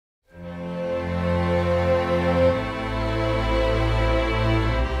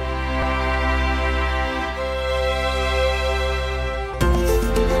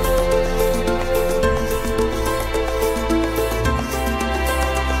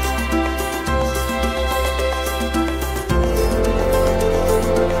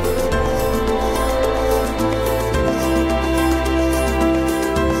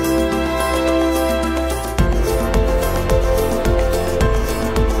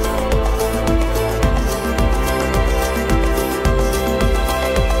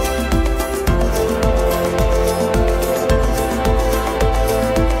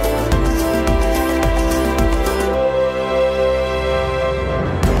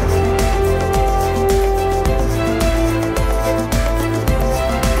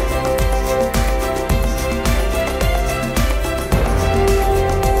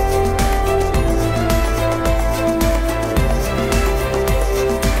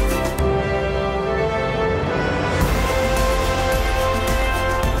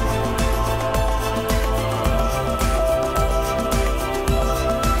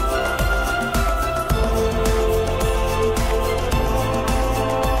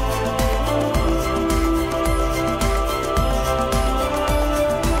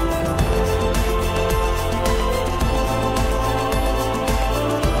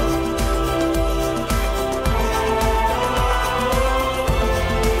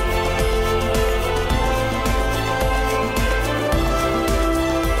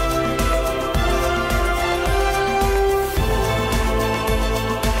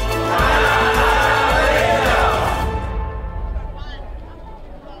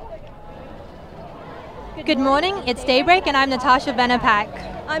Good morning, it's Daybreak and I'm Natasha Benapak.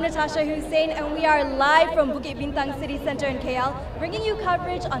 I'm Natasha Hussein and we are live from Bukit Bintang City Centre in KL, bringing you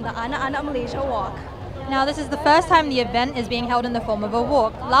coverage on the Anak-Anak Malaysia Walk. Now this is the first time the event is being held in the form of a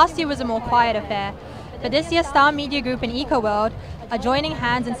walk. Last year was a more quiet affair, but this year Star Media Group and EcoWorld are joining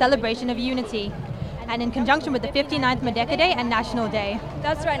hands in celebration of unity, and in conjunction with the 59th Merdeka Day and National Day.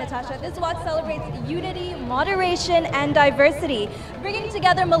 That's right, Natasha. This walk celebrates unity, moderation, and diversity, bringing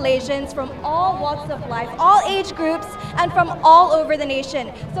together Malaysians from all walks of life, all age groups, and from all over the nation.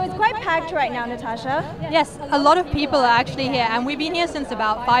 So it's quite packed right now, Natasha. Yes, a lot of people are actually here, and we've been here since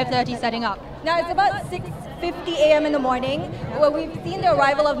about 5:30 setting up. Now it's about 6:50 a.m. in the morning, where we've seen the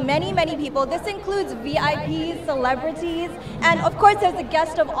arrival of many people. This includes VIPs, celebrities, and of course there's a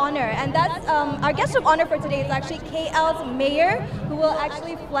guest of honor. And that's our guest of honor for today is actually KL's mayor, who will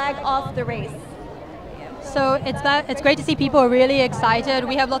actually flag off the race. So it's great to see people are really excited.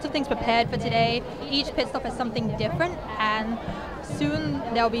 We have lots of things prepared for today. Each pit stop is something different, and soon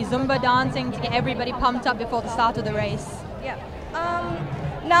there'll be Zumba dancing to get everybody pumped up before the start of the race. Yeah.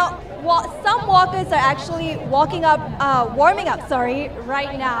 Now, some walkers are actually warming up,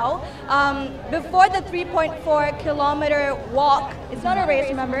 right now. Before the 3.4-kilometer walk, it's not a race,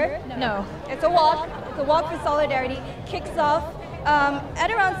 remember? No. It's a walk. It's a walk for solidarity. Kicks off at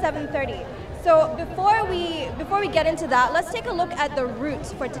around 7:30. So before we get into that, let's take a look at the route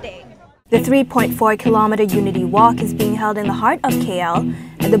for today. The 3.4-kilometer Unity Walk is being held in the heart of KL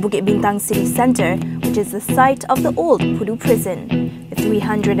at the Bukit Bintang City Centre, which is the site of the old Pudu prison. The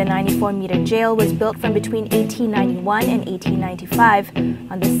 394-meter jail was built from between 1891 and 1895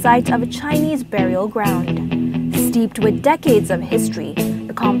 on the site of a Chinese burial ground. Steeped with decades of history,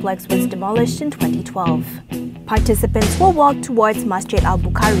 the complex was demolished in 2012. Participants will walk towards Masjid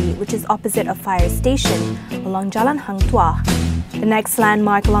Al-Bukhari, which is opposite a fire station, along Jalan Hang Tuah. The next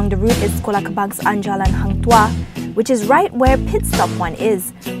landmark along the route is Sekolah Kebangsaan Jalan Hang Tuah, which is right where pit stop 1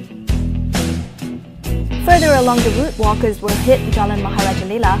 is. Further along the route, walkers will hit Jalan Maharaja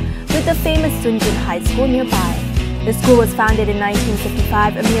Lela with the famous Sun Jin High School nearby. The school was founded in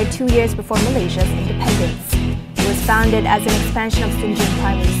 1955, a mere 2 years before Malaysia's independence. It was founded as an expansion of Sun Jin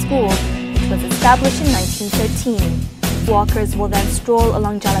Primary School, which was established in 1913. Walkers will then stroll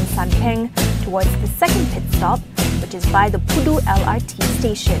along Jalan Sanpeng towards the second pit stop, which is by the Pudu LRT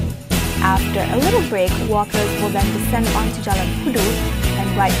station. After a little break, walkers will then descend onto Jalan Pudu, and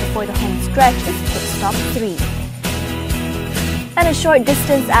right before the home stretch is pit stop 3. And a short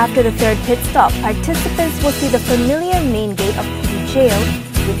distance after the third pit stop, participants will see the familiar main gate of Pudu Jail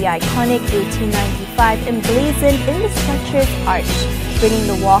with the iconic 1895 emblazoned in the structure's arch, bringing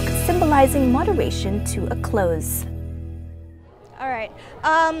the walk symbolizing moderation to a close. All right.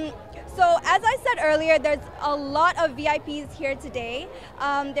 So as I said earlier, there's a lot of VIPs here today.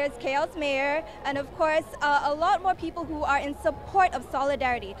 There's KL's mayor and of course a lot more people who are in support of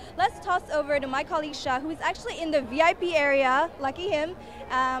solidarity. Let's toss over to my colleague Shah, who is actually in the VIP area. Lucky him.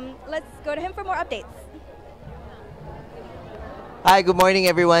 Let's go to him for more updates. Hi, good morning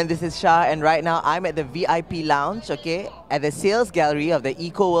everyone. This is Shah and right now I'm at the VIP lounge, okay, at the sales gallery of the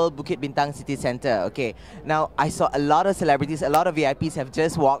EcoWorld Bukit Bintang City Centre, okay. Now, I saw a lot of celebrities, a lot of VIPs have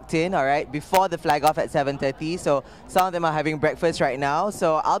just walked in, alright, before the flag off at 7:30, so some of them are having breakfast right now.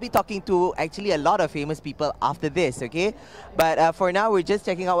 So I'll be talking to actually a lot of famous people after this, okay. But for now, we're just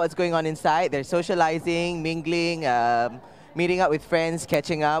checking out what's going on inside. They're socializing, mingling, meeting up with friends,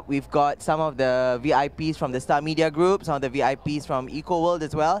 catching up. We've got some of the VIPs from the Star Media Group, some of the VIPs from EcoWorld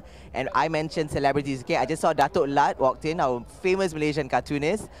as well. And I mentioned celebrities, okay? I just saw Datuk Lat walked in, our famous Malaysian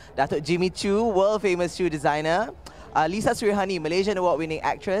cartoonist. Datuk Jimmy Choo, world famous shoe designer. Lisa Surihani, Malaysian award-winning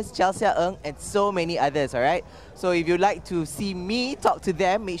actress, Chelsea Ng, and so many others, alright? So if you'd like to see me talk to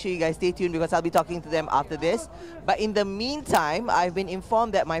them, make sure you guys stay tuned because I'll be talking to them after this. But in the meantime, I've been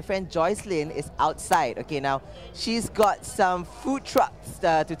informed that my friend Joycelyn is outside. Okay, now, she's got some food trucks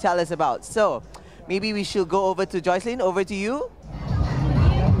to tell us about. So, maybe we should go over to Joycelyn. Over to you.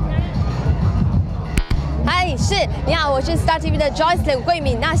 嗨，是，你好，我是 Star TV 的 Joycelyn 桂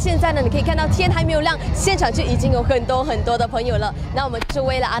敏。那现在呢，你可以看到天还没有亮，现场就已经有很多的朋友了。那我们是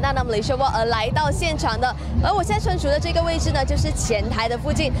为了Anak-Anak Malaysia Walk而来到现场的。而我现在身处的这个位置呢，就是前台的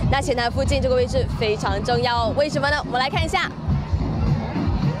附近。那前台附近这个位置非常重要哦，为什么呢？我们来看一下。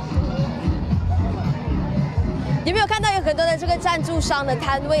 有没有看到有很多的这个赞助商的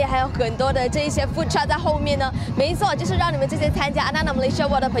摊位，还有很多的这一些 food truck 在后面呢？没错，就是让你们这些参加Anak-Anak Malaysia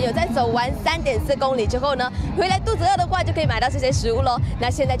Walk 的朋友，在走完3.4公里之后呢，回来肚子饿的话，就可以买到这些食物喽。那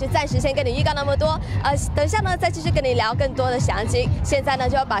现在就暂时先跟你预告那么多，等一下呢再继续跟你聊更多的详情。现在呢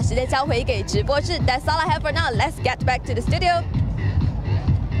就要把时间交回给直播室。That's all I have for now. Let's get back to the studio.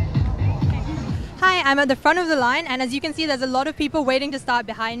 Hi, Hi, I'm at the front of the line, and as you can see, there's a lot of people waiting to start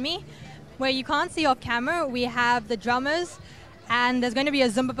behind me. Where you can't see off camera, we have the drummers, and there's going to be a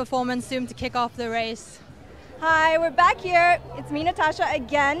Zumba performance soon to kick off the race. Hi, we're back here. It's me, Natasha,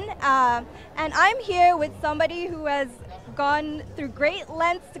 again, and I'm here with somebody who has gone through great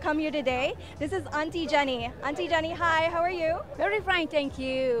lengths to come here today. This is Auntie Jenny. Auntie Jenny, hi, how are you? Very fine, thank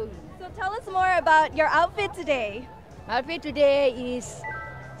you. So tell us more about your outfit today. My outfit today is,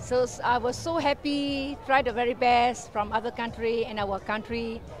 I was so happy, tried the very best from other country and our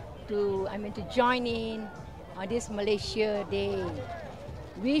country to join in on this Malaysia Day.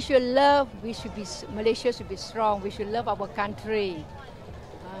 Malaysia should be strong, we should love our country.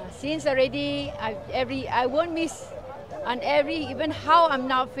 Since already, I won't miss on even how I'm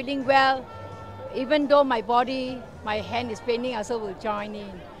not feeling well, even though my hand is paining, I also will join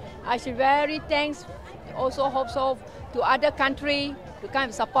in. I should very thanks, also hope so, to other country to come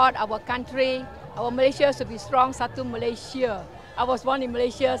and support our country. Our Malaysia should be strong, Satu Malaysia. I was born in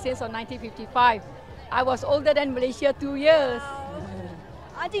Malaysia since 1955. I was older than Malaysia 2 years.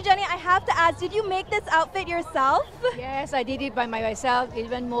 Auntie Jenny, I have to ask, did you make this outfit yourself? Yes, I did it by myself,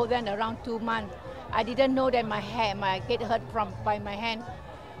 even more than around 2 months. I didn't know that my get hurt by my hand.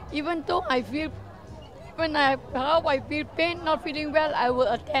 Even though I feel, how I feel pain, not feeling well, I will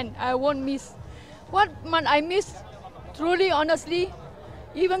attend. I won't miss. What I miss, truly, honestly,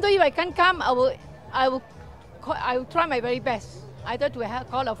 even though if I can't come, I will try my very best. Either to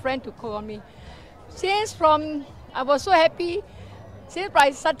call a friend to call me. I was so happy. Since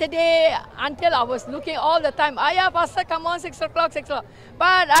by Saturday until I was looking all the time, Ayah, Pastor, come on, 6 o'clock, 6 o'clock.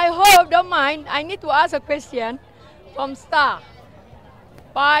 But I hope, don't mind, I need to ask a question from Star.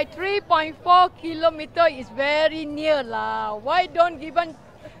 By 3.4 kilometer is very near lah. Why don't given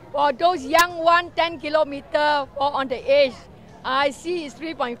for those young one 10 kilometer or on the age? I see it's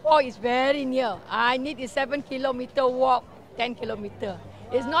 3.4 is very near. I need a 7 kilometer walk, 10 kilometer.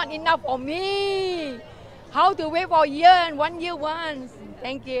 It's not enough for me. How to wait for a year and 1 year once.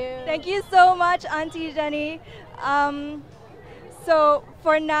 Thank you. Thank you so much, Auntie Jenny. So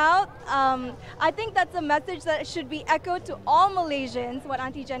for now, I think that's a message that should be echoed to all Malaysians, what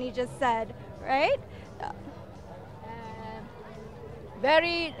Auntie Jenny just said, right?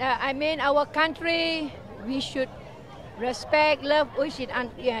 Our country, we should respect, love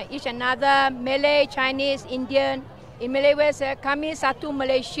each another, Malay, Chinese, Indian. In Malay, we say, kami satu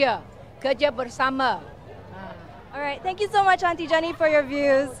Malaysia, kerja bersama. All right, thank you so much, Auntie Jenny, for your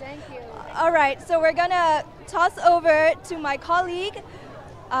views. Thank you. All right, so we're gonna toss over to my colleague.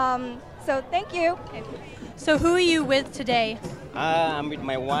 So thank you. So who are you with today? I'm with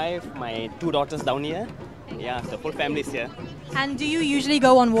my wife, my 2 daughters down here. Yeah, the whole family is here. And do you usually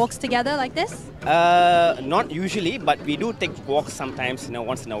go on walks together like this? Not usually, but we do take walks sometimes,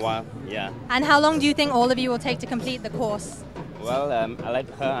 once in a while. Yeah. And how long do you think all of you will take to complete the course? Well, I'll let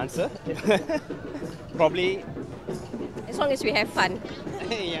her answer. Probably. As long as we have fun.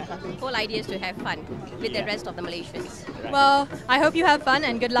 Yeah. The whole idea is to have fun with the rest of the Malaysians. Right. Well, I hope you have fun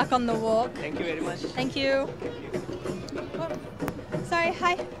and good luck on the walk. Thank you very much. Thank you. Oh, sorry,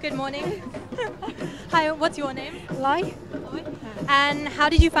 hi, good morning. Hi, what's your name? Loy, Loy. And how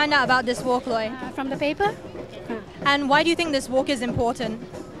did you find out about this walk, Loy? from the paper. And why do you think this walk is important?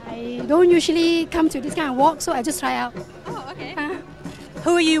 I don't usually come to this kind of walk, so I just try out. Oh, okay.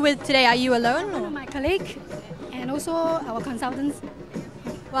 Who are you with today? Are you alone? One or- of my colleague and also our consultants.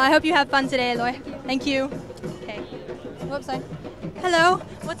 Well, I hope you have fun today, Loy. Thank you. Okay. Whoops, sorry. Hello,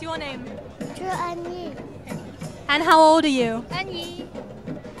 what's your name? Chu Anyi. And how old are you? Anyi.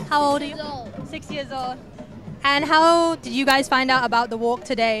 How old are you? 6 years old. And how did you guys find out about the walk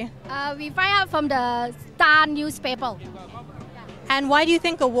today? We find out from the Star newspaper. And why do you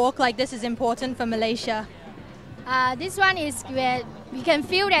think a walk like this is important for Malaysia? This one is where we can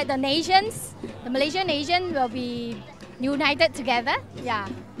feel that the Malaysian nation will be united together. Yeah.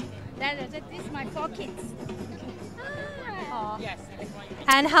 This is my 4 kids. Yes.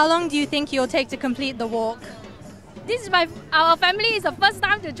 And how long do you think you'll take to complete the walk? This is our family is the first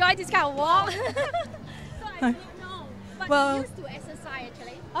time to join this kind of walk. So I don't know. But Well- we used to exercise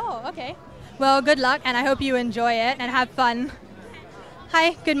actually. Oh, okay. Well, good luck and I hope you enjoy it and have fun.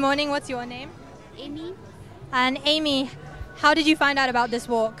 Hi, good morning. What's your name? Amy, And Amy, how did you find out about this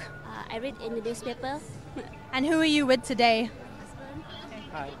walk? I read in the newspaper. And who are you with today?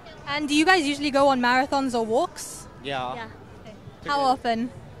 Hi. And do you guys usually go on marathons or walks? Yeah. Yeah. How often?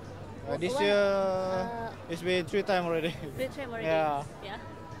 This year it's been 3 times already. Read time already. Yeah. Yeah.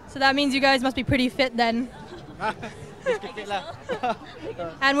 So that means you guys must be pretty fit then. Just keep it lah.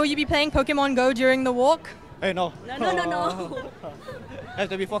 And will you be playing Pokemon Go during the walk? Hey, no. No. Have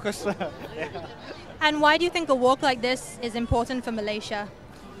to be focused. Yeah. And why do you think a walk like this is important for Malaysia?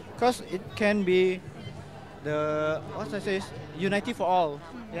 Because it can be the, what I say, is unity for all.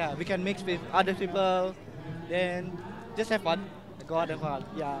 Yeah, we can mix with other people, then just have fun, go out and fun,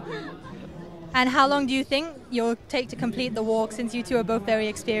 yeah. And how long do you think you'll take to complete the walk, since you two are both very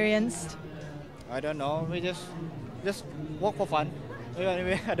experienced? I don't know, we just walk for fun.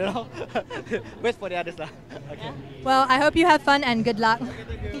 Anyway, I don't know. Wait for the others lah. Okay. Well, I hope you have fun and good luck.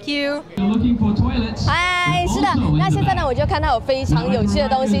 Thank you. 嗨，是的，那现在呢，我就看到有非常有趣的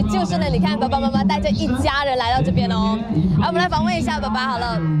东西，就是呢，你看爸爸妈妈带着一家人来到这边哦。好，我们来访问一下爸爸好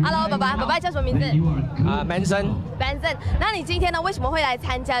了。Hello， 爸爸叫什么名字？Benson。那你今天呢，为什么会来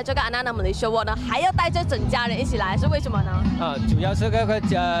参加这个 Anak-Anak Malaysia Walk 呢？还要带着整家人一起来，是为什么呢？主要是这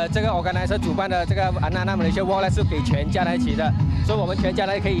个 organizer 主办的这个 Anak-Anak Malaysia Walk 呢，是给全家人一起的，所以我们全家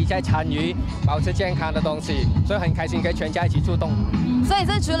人可以一起参与，保持健康的东西，所以很开心跟全家一起出动。所以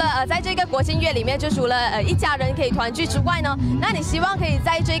这除了在这个国庆月里面，就除了一家人可以团聚之外呢，那你希望可以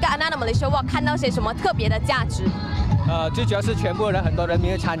在这个 Anak-Anak Malaysia Walk 看到些什么特别的价值？最主要是全部人，很多人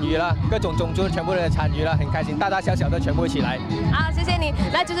民参与了，各种种族全部人参与了，很开心，大大小小的全部一起来。好，谢谢你。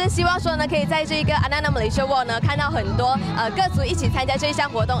那就是希望说呢，可以在这个 Anak-Anak Malaysia Walk 呢，看到很多各族一起参加这一项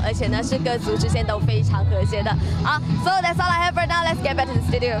活动，而且呢是各族之间都非常和谐的。好 ，So that's all I have for now. Let's get back to the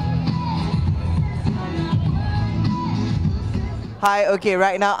studio. Hi, okay,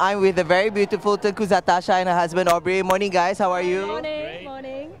 right now I'm with the very beautiful Tengku Zatasha and her husband Aubrey. Morning, guys, how are you?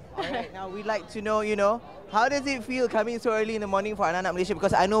 Morning. All right, now we'd like to know, how does it feel coming so early in the morning for Anak-Anak Malaysia?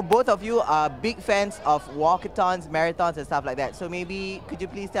 Because I know both of you are big fans of walkathons, marathons and stuff like that. So maybe could you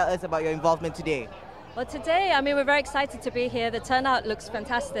please tell us about your involvement today? Well, today, we're very excited to be here. The turnout looks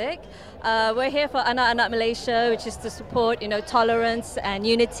fantastic. We're here for Anak-Anak Malaysia, which is to support, tolerance and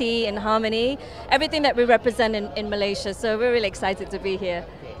unity and harmony, everything that we represent in Malaysia. So we're really excited to be here.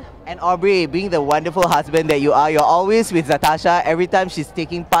 And Aubrey, being the wonderful husband that you are, you're always with Zatasha every time she's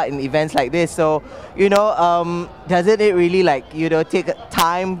taking part in events like this. So, doesn't it really take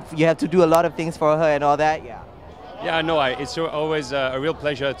time? You have to do a lot of things for her and all that? Yeah. Yeah, no, it's always a real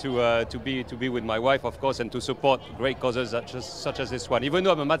pleasure to be with my wife, of course, and to support great causes such as this one. Even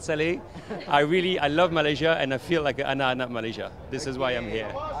though I'm a Mat Saleh, I love Malaysia and I feel like an Anak-Anak Malaysia. This is why I'm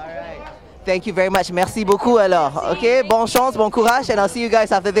here. All right. Thank you very much. Merci beaucoup alors. Okay, bon chance, bon courage, and I'll see you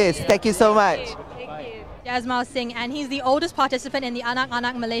guys after this. Thank you so much. Yasmal Singh, and he's the oldest participant in the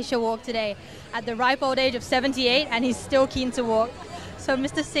Anak-Anak Malaysia Walk today, at the ripe old age of 78, and he's still keen to walk. So,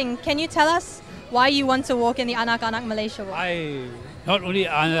 Mr. Singh, can you tell us why you want to walk in the Anak-Anak Malaysia Walk? Not only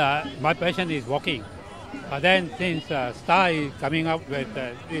my passion is walking, but then since Star is coming up with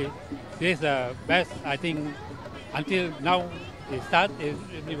this best, I think until now it starts is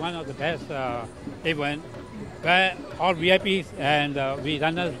one of the best events where all VIPs and we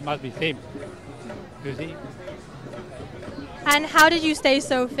runners must be same. You see. And how did you stay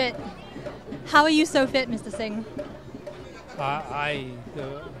so fit? How are you so fit, Mr. Singh? I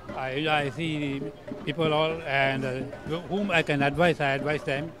see people all and whom I can advise, I advise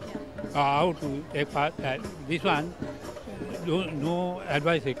them how to take part. This one, no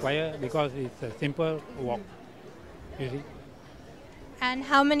advice required because it's a simple walk. You see. And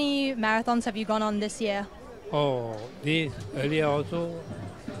how many marathons have you gone on this year? Oh, this earlier also.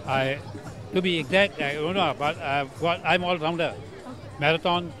 To be exact, I don't know, but I'm all-rounder.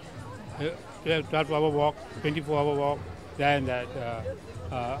 Marathon, 12-hour walk, 24-hour walk, then that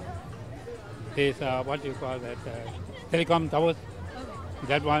is what you call that telecom towers.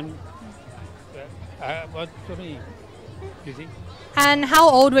 That one. What so many? You see. And how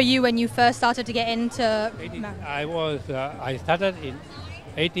old were you when you first started to get into? I started in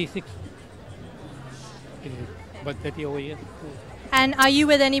 86. But 30 over years. And are you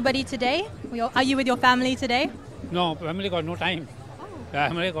with anybody today? Are you with your family today? No, family got no time.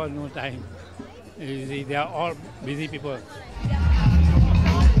 Family got no time. You see, they are all busy people.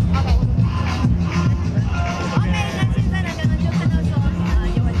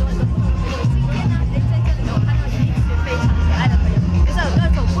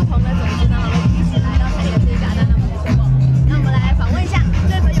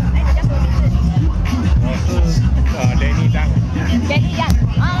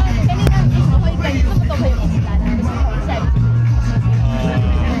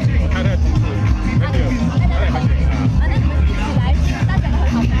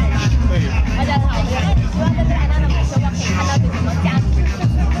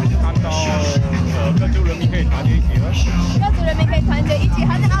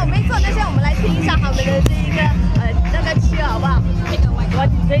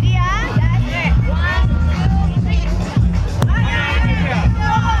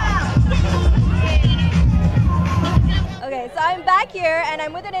 back here and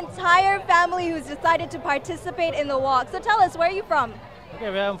I'm with an entire family who's decided to participate in the walk. So tell us, where are you from? Okay,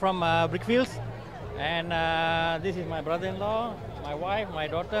 I'm from Brickfields, and this is my brother-in-law, my wife, my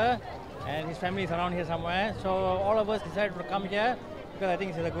daughter, and his family is around here somewhere. So all of us decided to come here because I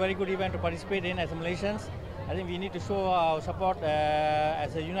think it's a very good event to participate in as Malaysians. I think we need to show our support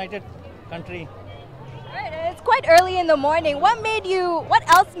as a united country. Right, and it's quite early in the morning. What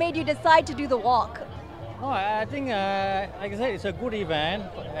else made you decide to do the walk? Oh, I think, like I said, it's a good event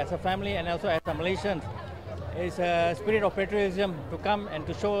as a family and also as a Malaysians. It's a spirit of patriotism to come and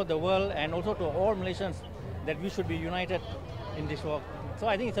to show the world and also to all Malaysians that we should be united in this walk. So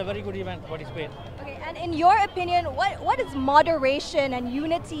I think it's a very good event to participate. Okay, and in your opinion, what is moderation and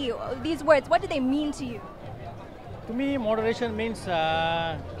unity? These words, what do they mean to you? To me, moderation means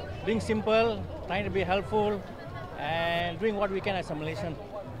being simple, trying to be helpful, and doing what we can as a Malaysian.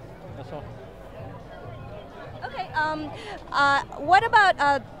 That's all. Okay, what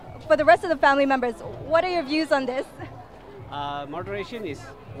about for the rest of the family members? What are your views on this? Moderation is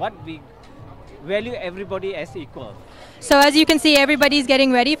what we value everybody as equal. So as you can see, everybody's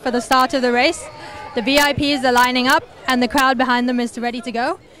getting ready for the start of the race. The VIPs are lining up and the crowd behind them is ready to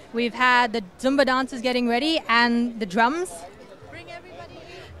go. We've had the Zumba dancers getting ready and the drums.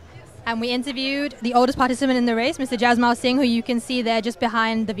 And we interviewed the oldest participant in the race, Mr. Jasmal Singh, who you can see there just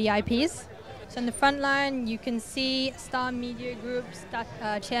behind the VIPs. So in the front line, you can see Star Media Group's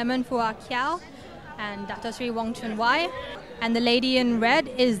Chairman Phua Kiao and Dr. Sri Wong Chun Wai. And the lady in red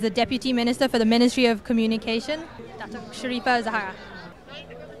is the Deputy Minister for the Ministry of Communication, Dr. Sharifah Zahara.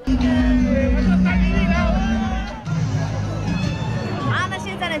 好，那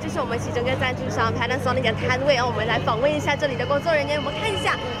现在呢，就是我们其中一个赞助商 Panasonic 的摊位哦，我们来访问一下这里的工作人员，我们看一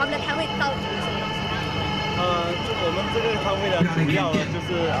下他们的摊位到底有什么东西。我们这个摊位呢，主要呢就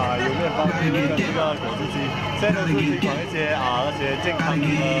是有面包机跟这个果汁机，现在都是推广一些那些健康的饮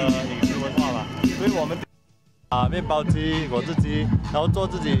食文化嘛，所以我们面包机、果汁机，然后做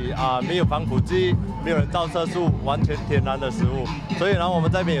自己没有防腐剂、没有人造色素、完全天然的食物，所以然后我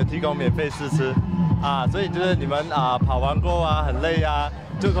们这边有提供免费试吃所以就是你们跑完过很累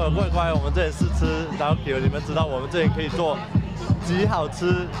就可以过来我们这里试吃，然后给你们知道我们这里可以做极好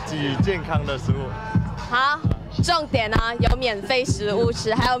吃、极健康的食物。好。 重点呢有免费食物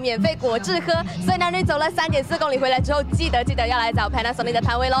吃，还有免费果汁喝，所以呢，你走了3.4公里回来之后，记得要来找 Panasonic 的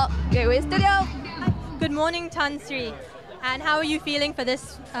摊位喽。各位 Studio。Good morning, Tan Sri. And how are you feeling for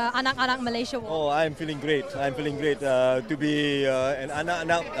this Anak-Anak Malaysia walk? Oh, I'm feeling great. I'm feeling great to be an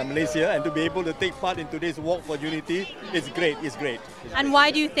Anak-Anak Malaysia and to be able to take part in today's walk for unity. It's great. It's great. And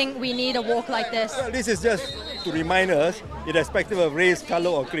why do you think we need a walk like this? Well, this is just to remind us, irrespective of race, color,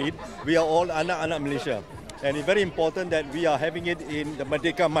 or creed, we are all Anak-Anak Malaysia. And it's very important that we are having it in the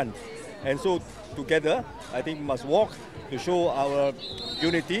Merdeka month. And so together, I think we must walk to show our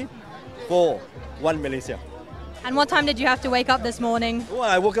unity for one Malaysia. And what time did you have to wake up this morning? Well,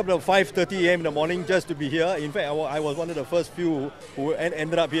 I woke up at 5:30 a.m. in the morning just to be here. In fact, I was one of the first few who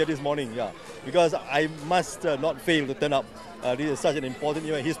ended up here this morning, because I must not fail to turn up. This is such an important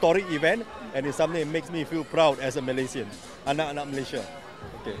event, historic event, and it's something that makes me feel proud as a Malaysian. Anak-Anak Malaysia.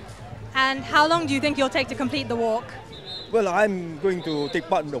 Okay. And how long do you think you'll take to complete the walk? Well, I'm going to take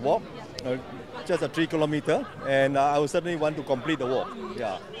part in the walk, just a 3 kilometer, and I will certainly want to complete the walk.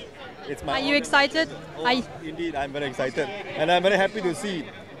 Yeah. It's my Are you excited? Oh, indeed, I'm very excited. And I'm very happy to see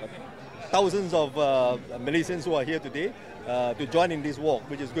thousands of Malaysians who are here today to join in this walk,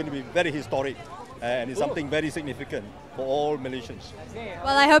 which is going to be very historic. And it's something very significant for all Malaysians.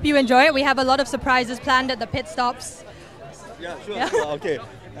 Well, I hope you enjoy it. We have a lot of surprises planned at the pit stops. Yeah, sure. Yeah. Okay.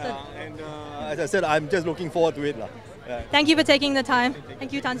 And as I said, I'm just looking forward to it. Thank you for taking the time.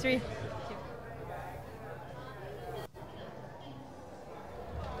 Thank you, Tan Sri.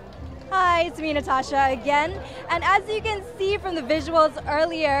 Hi, it's me, Natasha, again. And as you can see from the visuals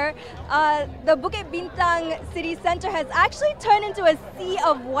earlier, the Bukit Bintang City Centre has actually turned into a sea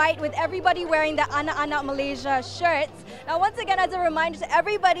of white with everybody wearing the Anak-Anak Malaysia shirts. Now, once again, as a reminder to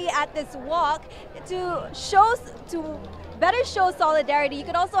everybody at this walk, to better show solidarity, you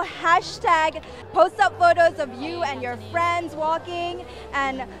can also hashtag post up photos of you and your friends walking.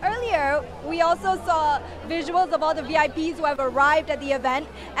 And earlier, we also saw visuals of all the VIPs who have arrived at the event,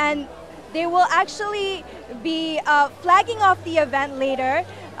 and they will actually be flagging off the event later,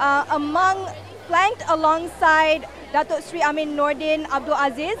 flanked alongside Datuk Sri Amin Nordin Abdul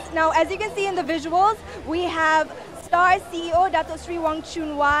Aziz. Now, as you can see in the visuals, we have Star CEO Datuk Sri Wong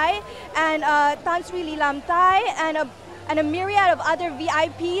Chun Wai and Tan Sri Lilam Thai and a myriad of other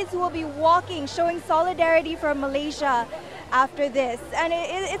VIPs who will be walking, showing solidarity for Malaysia. after this. And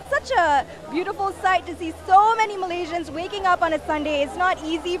it's such a beautiful sight to see so many Malaysians waking up on a Sunday. It's not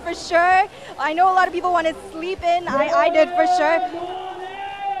easy for sure. I know a lot of people want to sleep in. I did for sure.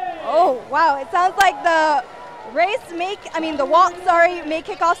 Oh, wow. It sounds like the walk, may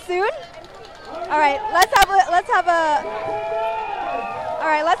kick off soon. All right, let's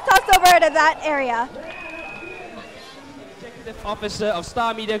toss over to that area. Executive Officer of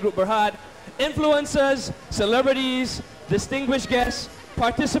Star Media Group Berhad, influencers, celebrities, distinguished guests,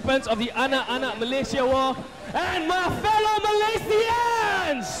 participants of the Anak-Anak Malaysia Walk, and my fellow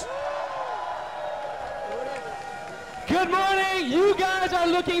Malaysians! Good morning, you guys are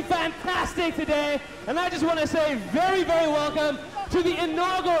looking fantastic today, and I just want to say very, very welcome to the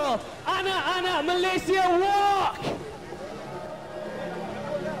inaugural Anak-Anak Malaysia Walk!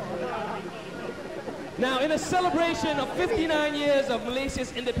 Now, in a celebration of 59 years of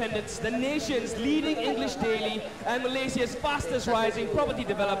Malaysia's independence, the nation's leading English daily and Malaysia's fastest rising property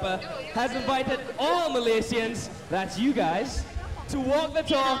developer has invited all Malaysians, that's you guys, to walk the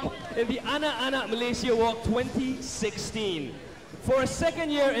talk in the Anak-Anak Malaysia Walk 2016. For a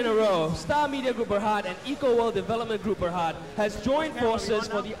second year in a row, Star Media Group Berhad and Eco World Development Group Berhad has joined forces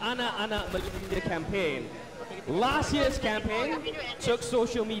for the Anak-Anak Malaysia campaign. Last year's campaign took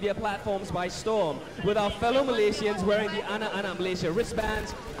social media platforms by storm, with our fellow Malaysians wearing the Anak-Anak Malaysia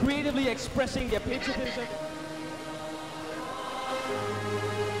wristbands, creatively expressing their patriotism.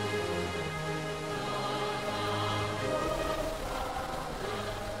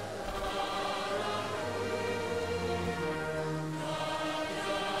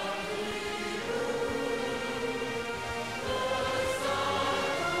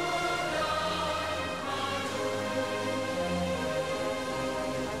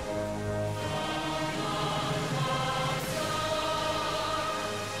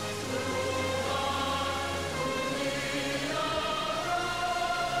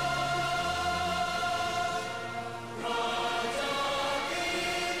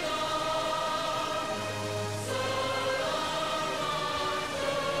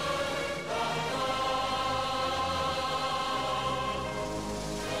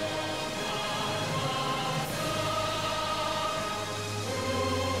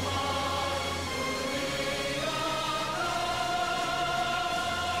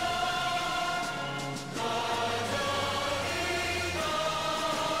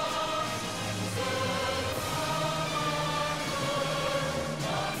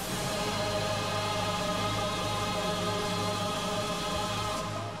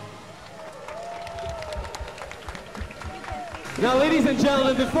 Now, ladies and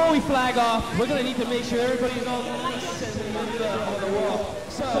gentlemen, before we flag off, we're going to need to make sure everybody's all nice and in the walk.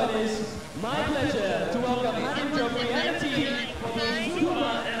 So it is my pleasure to welcome Hakim Jomri and the team for the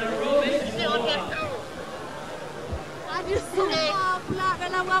Zumba and aerobics walk. Aduh, sumpah pula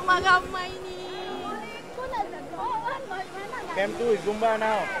dalam ramai-ramai ni. Camp 2 is Zumba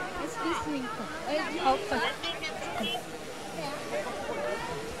now. Excuse me.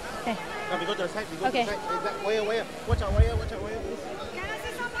 Okay. Now we go to the side, we go Okay. to the side. Wire. Watch out, wire. Can I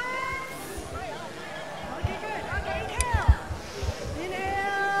see some hands? Okay, good. Okay, inhale.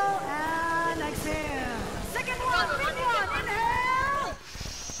 Inhale and exhale. Second one, big one. Inhale.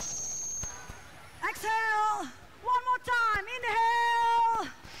 Exhale. One more time. Inhale.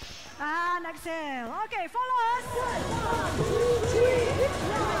 And exhale. Okay, follow us. 1, 2, 3.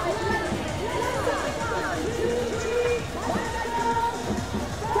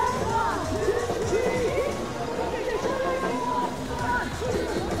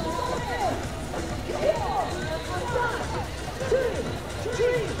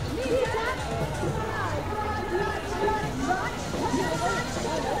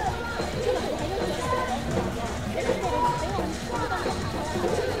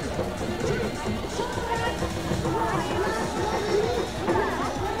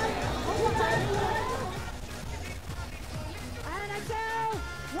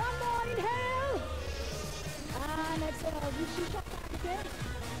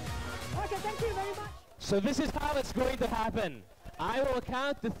 Okay, thank you very much. So this is how it's going to happen. I will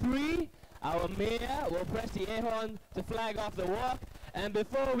count to 3. Our mayor will press the air horn to flag off the walk. And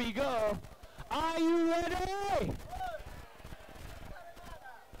before we go, are you ready?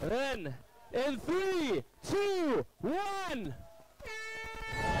 Then, in 3, 2, 1.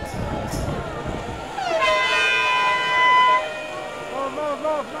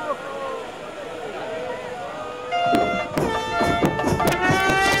 Move.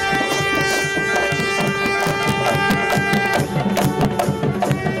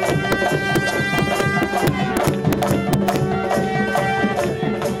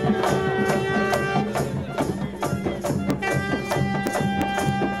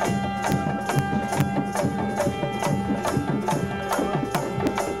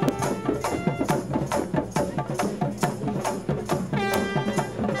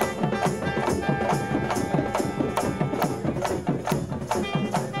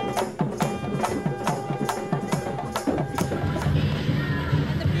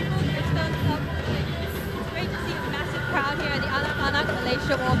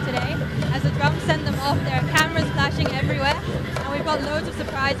 got loads of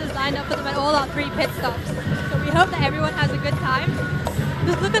surprises lined up for them at all our 3 pit stops. So we hope that everyone has a good time.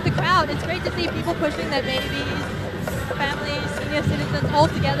 Just look at the crowd. It's great to see people pushing their babies, families, senior citizens all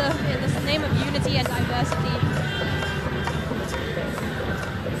together in the name of unity and diversity.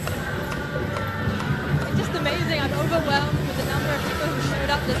 It's just amazing. I'm overwhelmed with the number of people who showed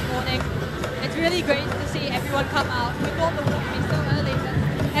up this morning. It's really great to see everyone come out. We thought the walk would be so early, but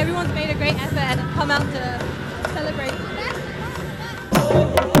everyone's made a great effort and come out to celebrate.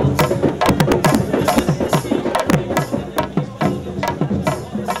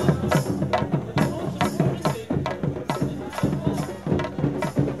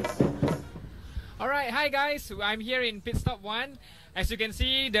 Alright, hi guys, I'm here in pit stop 1. As you can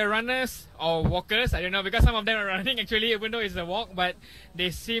see, the runners or walkers, I don't know, because some of them are running actually, even though it's a walk, but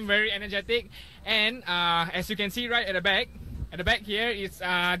they seem very energetic. And as you can see right at the back here, it's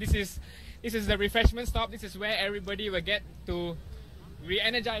this is the refreshment stop. This is where everybody will get to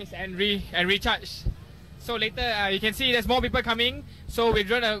re-energize and recharge. So later you can see there's more people coming, so we're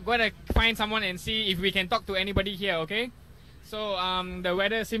gonna find someone and see if we can talk to anybody here. Okay, so the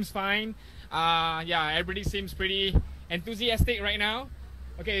weather seems fine. Yeah, everybody seems pretty enthusiastic right now.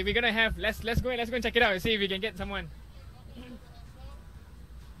 Okay, we're gonna have let's go and check it out and see if we can get someone.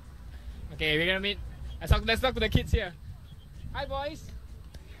 Okay, we're gonna meet. Let's talk to the kids here. Hi boys.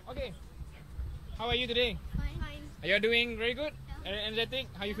 Okay, how are you today? Fine. Are you doing very good? Yeah. Energetic?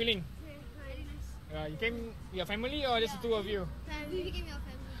 How are you feeling? Very nice. You came with your family or just the 2 of you? We became your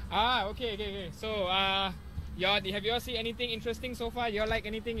family. Ah, okay. So have you all seen anything interesting so far? You all like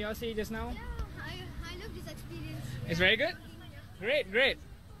anything you all see just now? Yeah, I love this experience. It's very good? Great.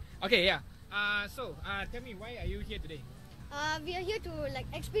 Okay, yeah. So tell me, why are you here today? We are here to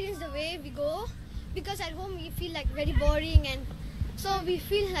experience the way we go, because at home we feel very boring, and so we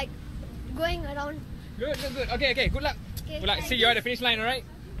feel like going around. Good. Okay, good luck. Okay, Good luck. See you at the finish line, alright?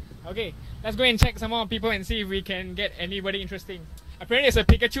 Okay, let's go and check some more people and see if we can get anybody interesting. Apparently there's a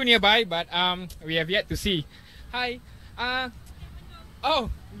Pikachu nearby, but we have yet to see. Hi. Oh,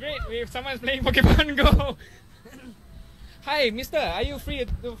 great. We have someone's playing Pokemon Go. Hi, mister. Are you free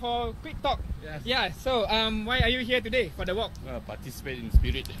for a quick talk? Yes. Yeah, so why are you here today for the walk? Participate in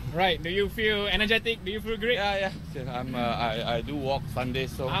spirit. Right. Do you feel energetic? Do you feel great? Yeah. I do walk Sunday,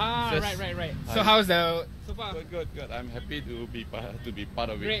 so. Right. So how's the so far? Good. I'm happy to be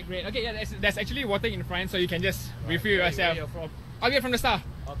part of it. Great. Okay, yeah. There's actually water in front, so you can just refill yourself. Where you're from? I'll get from the Star.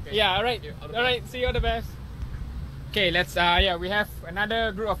 Okay. Yeah. All right. See you all the best. Okay. Let's. Yeah. We have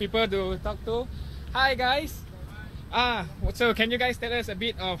another group of people to talk to. Hi guys. So can you guys tell us a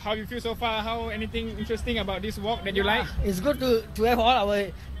bit of how you feel so far? How anything interesting about this walk that you like? It's good to have all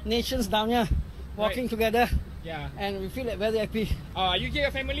our nations down here walking together. Yeah. And we feel very happy. Are you here,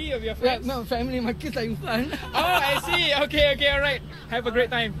 your family or your friends? Yeah, no, family, my kids are in front. Oh, I see. Okay, alright. Have a great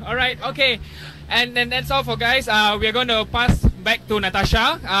time. Alright, okay. And then that's all for guys. We're going to pass back to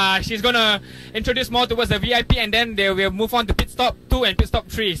Natasha. She's going to introduce more towards the VIP, and then they will move on to pit stop 2 and pit stop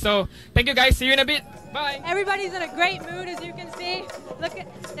 3. So thank you guys. See you in a bit. Bye. Everybody's in a great mood, as you can see. Look,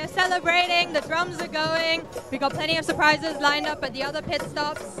 they're celebrating. The drums are going. We got plenty of surprises lined up at the other pit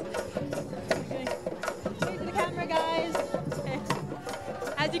stops. Wave to the camera, guys.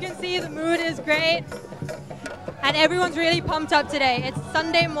 As you can see, the mood is great, and everyone's really pumped up today. It's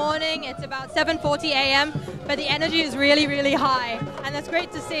Sunday morning. It's about 7:40 a.m., but the energy is really high, and that's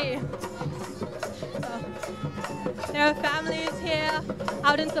great to see. There are families here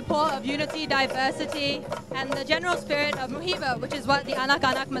out in support of unity, diversity, and the general spirit of Muhiba, which is what the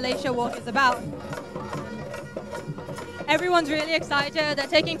Anak-Anak Malaysia Walk is about. Everyone's really excited. They're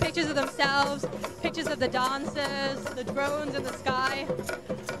taking pictures of themselves, pictures of the dancers, the drones in the sky.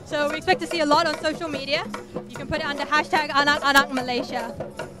 So we expect to see a lot on social media. You can put it under hashtag Anak-Anak Malaysia.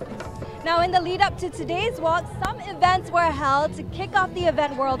 Now, in the lead up to today's walk, some events were held to kick off the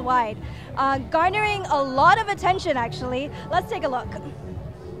event worldwide, garnering a lot of attention, actually. Let's take a look.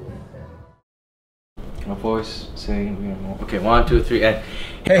 My voice saying, okay, 1, 2, 3, and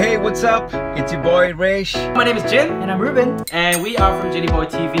hey, what's up? It's your boy Reish. My name is Jin, and I'm Ruben, and we are from Jenny Boy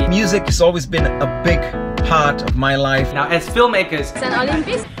TV. Music has always been a big part of my life. Now, as filmmakers,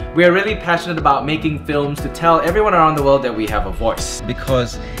 we are really passionate about making films to tell everyone around the world that we have a voice.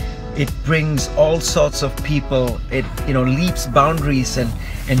 Because it brings all sorts of people, it leaps boundaries and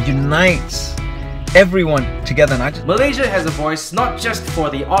unites everyone together. Malaysia has a voice not just for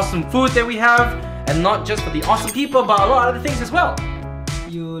the awesome food that we have, and not just for the awesome people, but a lot of other things as well.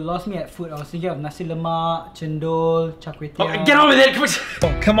 You lost me at food. I was thinking of nasi lemak, cendol, char kway teow. Oh, get on with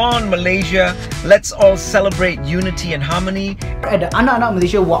it! Come on, Malaysia. Let's all celebrate unity and harmony. At the Anak-Anak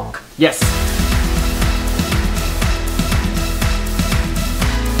Malaysia Walk. Yes.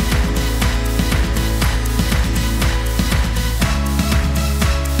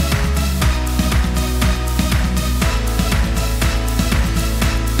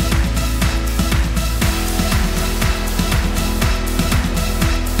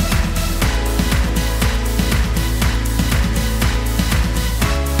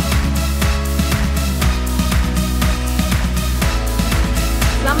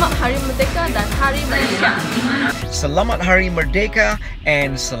 Selamat Hari Merdeka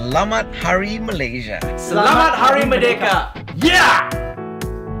and Selamat Hari Malaysia. Selamat Hari Merdeka! Yeah!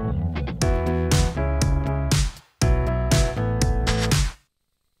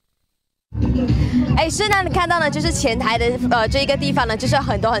 是呢，你看到呢，就是前台的这一个地方呢，就是有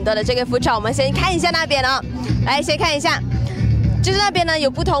很多的这个 food truck。我们先看一下那边哦，来先看一下。 就是那边呢有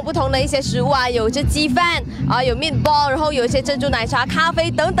不同的一些食物啊，有这鸡饭啊，有面包，然后有一些珍珠奶茶、咖啡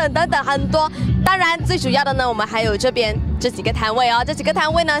等等很多。当然最主要的呢，我们还有这边这几个摊位哦，这几个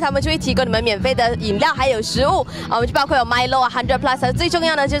摊位呢，他们就会提供你们免费的饮料还有食物啊，我们就包括有 Milo 啊、100 Plus， 最重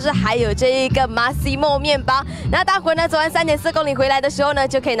要的就是还有这一个 Massimo 面包。那待会呢走完3.4公里回来的时候呢，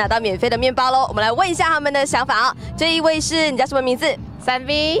就可以拿到免费的面包喽。我们来问一下他们的想法啊，这一位是你叫什么名字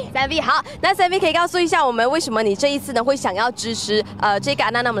？3V 好，那3V 可以告訴一下我們為什麼你這一次呢會想要支持這個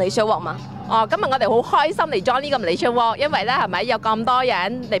Anak-Anak Malaysia Walk 嗎？哦，今日我哋好開心嚟 join 呢個 Malaysia Walk， 因為咧係咪有咁多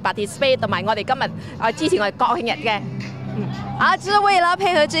人嚟 participate， 同埋我哋今日支持我哋國慶日嘅。好，就是為了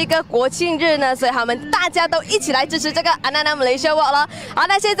配合這個國慶日呢，所以他們大家都一起來支持這個 Anak-Anak Malaysia Walk 了。好，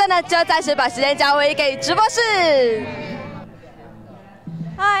那現在呢就暫時把時間交回給直播室。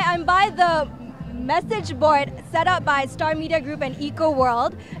Hi, I'm by the message board set up by Star Media Group and Eco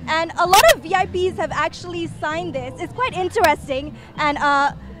World, and a lot of VIPs have actually signed this. It's quite interesting, and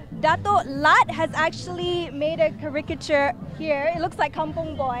Dato Lat has actually made a caricature here. It looks like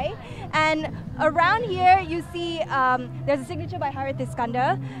Kampung Boy, and around here you see there's a signature by Harith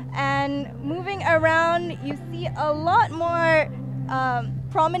Iskandar, and moving around you see a lot more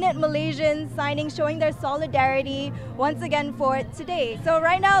prominent Malaysians signing, showing their solidarity once again for today. So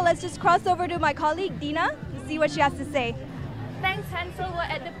right now, let's just cross over to my colleague Dina to see what she has to say. Thanks, Hansel. We're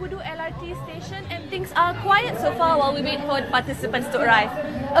at the Pudu LRT station and things are quiet so far while we wait for participants to arrive.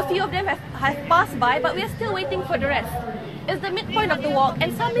 A few of them have passed by, but we are still waiting for the rest. It's the midpoint of the walk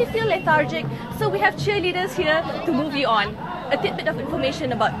and some may feel lethargic, so we have cheerleaders here to move you on. A tidbit of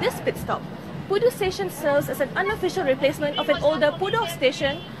information about this pit stop. Pudu station serves as an unofficial replacement of an older Pudu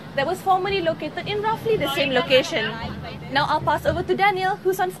station that was formerly located in roughly the same location. Now I'll pass over to Daniel,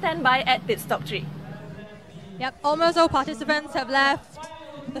 who's on standby at pit stop 3. Yep, almost all participants have left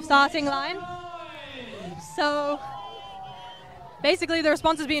the starting line. So basically the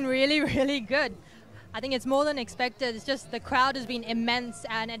response has been really good. I think it's more than expected. It's just the crowd has been immense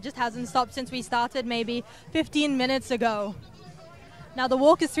and it just hasn't stopped since we started maybe 15 minutes ago. Now the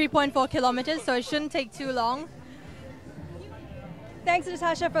walk is 3.4 kilometers, so it shouldn't take too long. Thanks,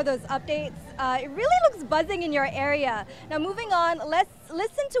 Natasha, for those updates. It really looks buzzing in your area. Now moving on, let's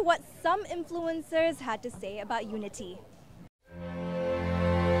listen to what some influencers had to say about unity.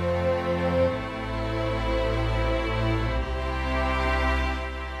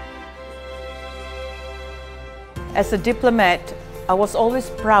 As a diplomat, I was always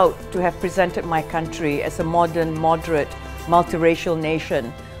proud to have presented my country as a modern, moderate, multiracial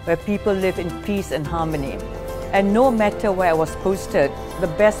nation where people live in peace and harmony. And no matter where I was posted, the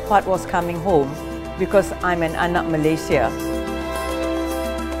best part was coming home because I'm an anak Malaysia.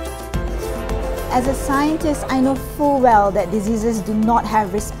 As a scientist, I know full well that diseases do not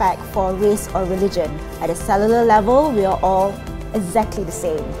have respect for race or religion. At a cellular level, we are all exactly the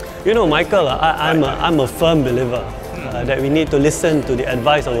same. You know, Michael, I'm a firm believer that we need to listen to the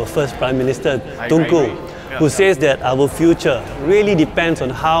advice of our first Prime Minister, Tunku, who says that our future really depends on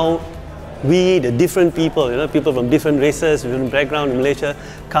how we, the different people, people from different races, different backgrounds in Malaysia,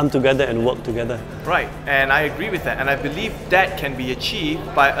 come together and work together. Right, and I agree with that. And I believe that can be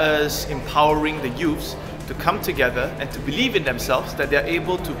achieved by us empowering the youths to come together and to believe in themselves that they're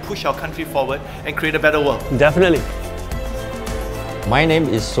able to push our country forward and create a better world. Definitely. My name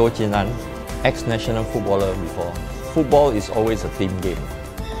is So Jinan, ex-national footballer before. Football is always a team game.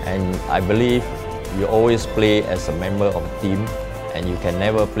 And I believe you always play as a member of a team and you can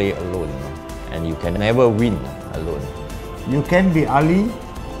never play alone. And you can never win alone. You can be Ali,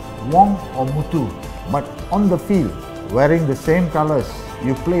 Wong or Mutu, but on the field, wearing the same colours,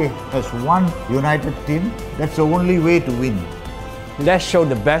 you play as one united team. That's the only way to win. Let's show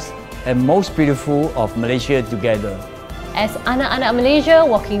the best and most beautiful of Malaysia together. As Anak-Anak Malaysia,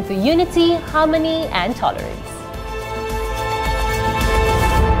 walking for unity, harmony and tolerance.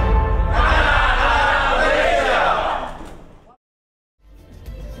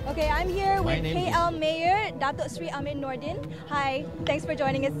 Okay, I'm here with KL Mayor Datuk Sri Amin Nordin. Hi, thanks for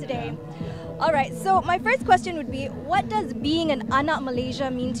joining us today. All right, so my first question would be, what does being an Anak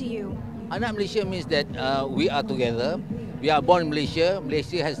Malaysia mean to you? Anak Malaysia means that we are together. We are born in Malaysia.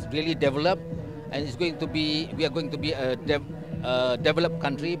 Malaysia has really developed, and we are going to be a developed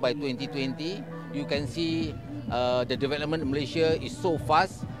country by 2020. You can see the development in Malaysia is so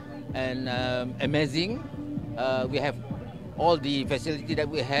fast and amazing. we have all the facility that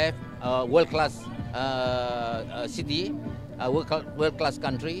we have, world-class city, world-class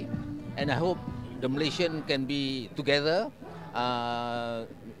country, and I hope the Malaysian can be together.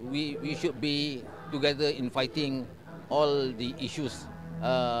 We should be together in fighting all the issues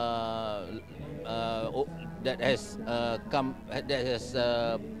that has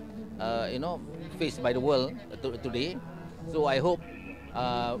faced by the world today. So I hope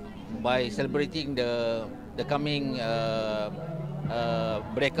by celebrating the coming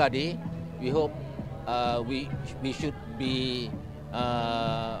Merdeka Day, we hope we should be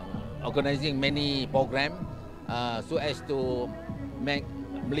organizing many programs so as to make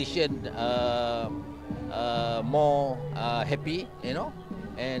Malaysian more happy,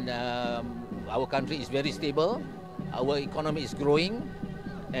 and our country is very stable, our economy is growing,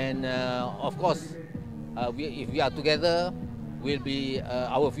 and of course, if we are together,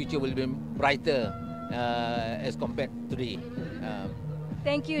 our future will be brighter as compared to today.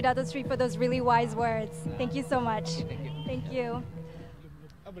 Thank you, Dato Sri, for those really wise words. Thank you so much. Thank you.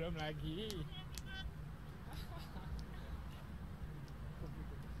 Belum lagi.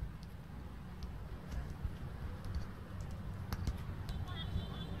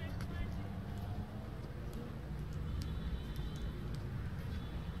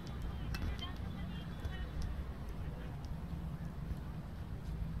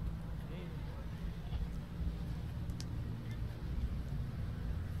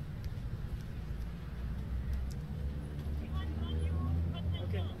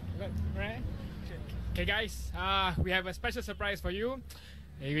 Okay guys, we have a special surprise for you.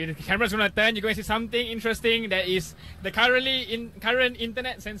 The camera's gonna turn, you're going to see something interesting that is the current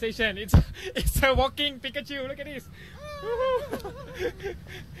internet sensation. It's a walking Pikachu, look at this.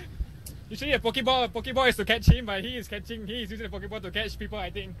 Usually a Pokeball is to catch him, but he is using the Pokeball to catch people,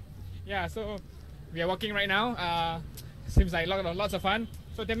 I think. Yeah, so we are walking right now. Seems like lots of fun.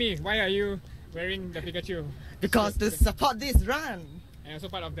 So tell me, why are you wearing the Pikachu? Because to support this run. And also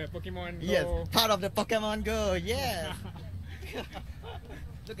part of the Pokemon Go. Yes, part of the Pokemon Go, yes.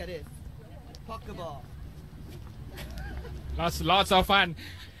 Look at this. Pokeball. Lots of fun.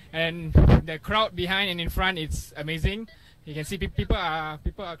 And the crowd behind and in front, it's amazing. You can see people are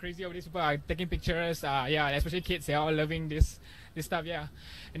crazy over this. People are taking pictures. Yeah, especially kids, they're all loving this stuff, yeah.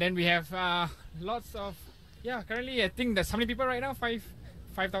 And then we have lots of, yeah, currently I think there's how many people right now?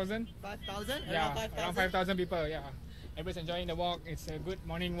 5,000? 5,000? Yeah, around 5,000 people, yeah. Everybody's enjoying the walk. It's a good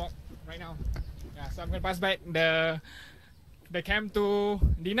morning walk right now. Yeah, so I'm going to pass back the cam to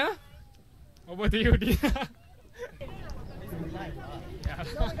Dina. Over to you, Dina. Yeah.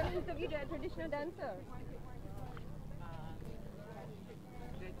 No, we're going to interview the traditional dancer.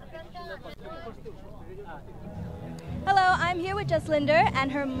 Hello, I'm here with Jaslinder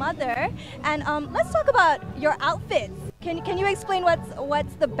and her mother, and let's talk about your outfits. Can you explain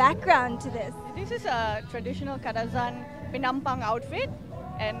what's the background to this? This is a traditional Kadazan Pinampang outfit,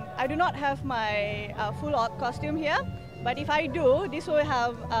 and I do not have my full costume here. But if I do, this will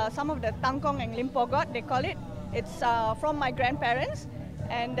have some of the tangkong and limpogot, they call it. It's from my grandparents,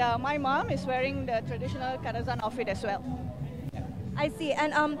 and my mom is wearing the traditional Kadazan outfit as well. I see.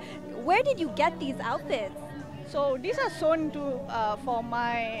 And where did you get these outfits? So these are sewn for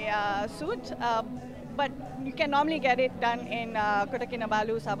my suit, but you can normally get it done in Kota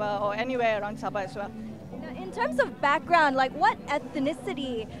Kinabalu, Sabah, or anywhere around Sabah as well. In terms of background, like what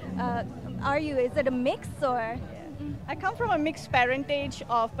ethnicity are you? Is it a mix or? I come from a mixed parentage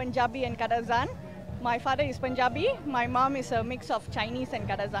of Punjabi and Kadazan. My father is Punjabi, my mom is a mix of Chinese and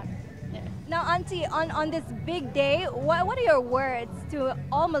Kadazan. Yeah. Now, Auntie, on this big day, what are your words to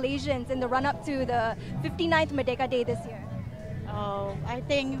all Malaysians in the run-up to the 59th Merdeka Day this year? Oh, I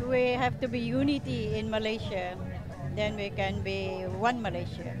think we have to be unity in Malaysia. Then we can be one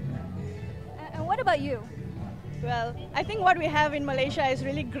Malaysia. And what about you? Well, I think what we have in Malaysia is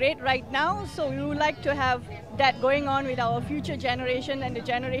really great right now. So we would like to have that going on with our future generation and the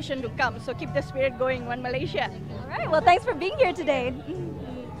generation to come. So keep the spirit going, one Malaysia. All right, well, thanks for being here today.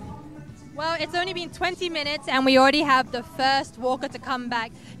 Well, it's only been 20 minutes and we already have the first walker to come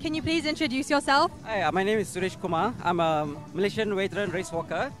back. Can you please introduce yourself? Hi, my name is Suresh Kumar. I'm a Malaysian veteran race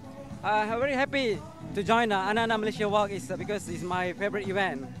walker. I'm very happy to join Anak-Anak Malaysia Walk because it's my favorite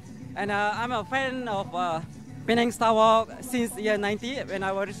event. And I'm a fan of Penang Star Walk since year 90 when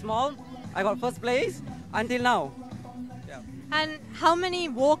I was very small. I got first place until now. Yeah. And how many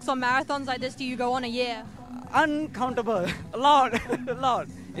walks or marathons like this do you go on a year? Uncountable. A lot. A lot.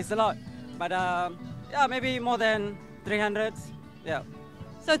 It's a lot. But yeah, maybe more than 300. Yeah.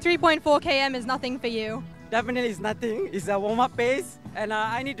 So 3.4 km is nothing for you? definitely it's nothing. It's a warm-up pace, and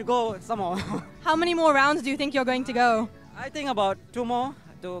I need to go some more. How many more rounds do you think you're going to go? I think about 2 more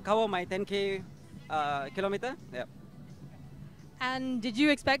to cover my 10K kilometer. Yeah. And did you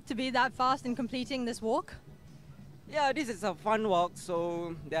expect to be that fast in completing this walk? Yeah, this is a fun walk,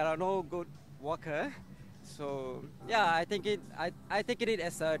 so there are no good walker. So yeah, I think I take it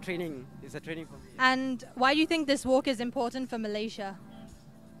as a training. It's a training for me. And why do you think this walk is important for Malaysia?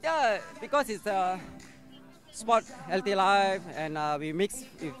 Yeah, because it's a sport, healthy life, and we mix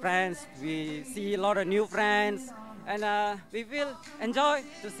with friends. We see a lot of new friends, and we feel enjoy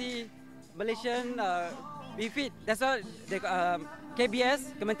to see Malaysian be fit. That's why the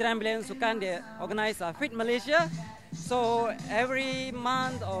KBS, Kementerian Belia dan Sukan, they organize Fit Malaysia. So every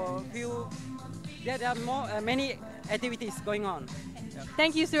month or few, there are many activities going on. Yeah.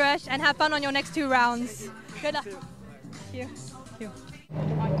 Thank you, Suresh, and have fun on your next 2 rounds. Good luck. Thank you. Thank you.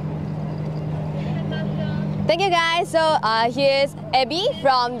 Thank you guys. So here's Abby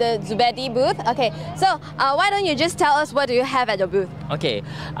from the Zubedi booth. Okay, so why don't you just tell us what do you have at your booth? Okay,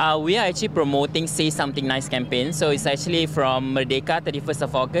 we are actually promoting Say Something Nice campaign. So it's actually from Merdeka 31st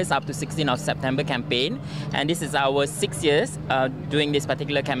of August up to 16th of September campaign. And this is our 6 years doing this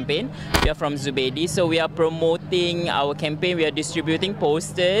particular campaign. We are from Zubedi. So we are promoting our campaign. We are distributing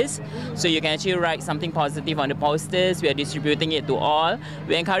posters. So you can actually write something positive on the posters. We are distributing it to all.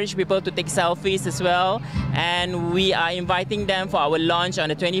 We encourage people to take selfies as well. And we are inviting them for our launch on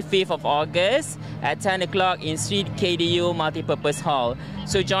the 25th of August at 10 o'clock in Street KDU Multipurpose Hall.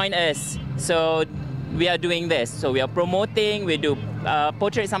 So join us. So we are doing this. So we are promoting, we do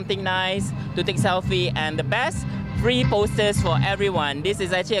portrait something nice, to take selfie, and the best, free posters for everyone. This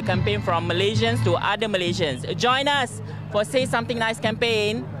is actually a campaign from Malaysians to other Malaysians. Join us for Say Something Nice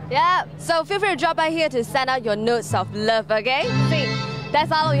campaign. Yeah, so feel free to drop by here to send out your notes of love, okay? See,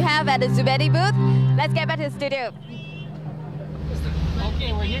 that's all we have at the Zubedi booth. Let's get back to the studio.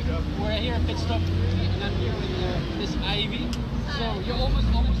 Okay, we're here at Pit Stop, and I'm here with Miss Ivy. So you're almost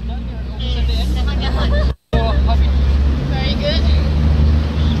done. You're almost at the end. So very good.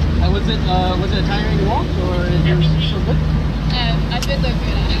 Was it a tiring walk, or is it so good? I feel so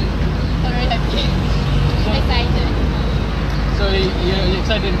good. I'm very happy. Excited. So you're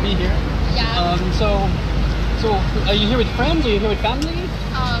excited to be here? Yeah. So are you here with friends? Are you here with family?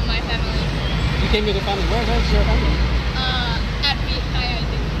 My family. You came with your family. Where's your family? At Vietnam, I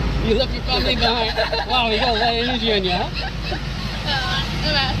think. You left your family behind. Wow, you got a lot of energy on you, huh?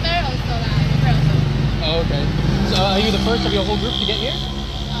 My parents also, my friends also. Oh, okay. So are you the first of your whole group to get here?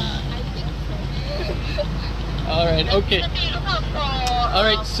 I think so. All right, okay. All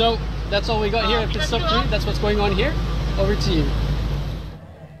right, so that's all we got here at Pit Stop 3. That's what's going on here. Over to you.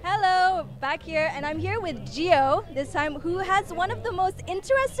 Hello, back here, and I'm here with Gio this time, who has one of the most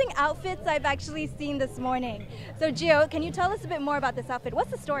interesting outfits I've actually seen this morning. So Gio, can you tell us a bit more about this outfit?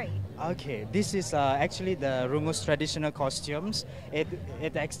 What's the story? Okay, this is actually the Rungus traditional costumes. It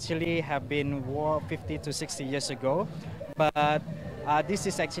actually have been worn 50 to 60 years ago, but this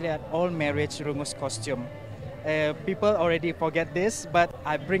is actually an all marriage Rungus costume. People already forget this, but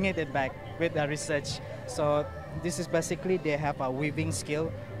I bring it back with the research. So this is basically they have a weaving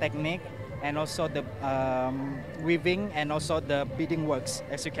skill technique, and also the weaving and also the beading works,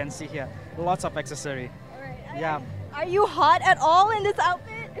 as you can see here. Lots of accessory. Yeah. Are you hot at all in this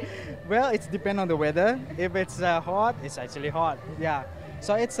outfit? Well, it's depend on the weather. If it's hot, it's actually hot. Yeah.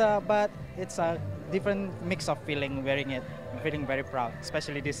 So it's but it's a different mix of feeling wearing it. I'm feeling very proud,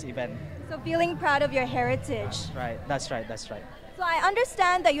 especially this event. So feeling proud of your heritage. Right. That's right. That's right. So I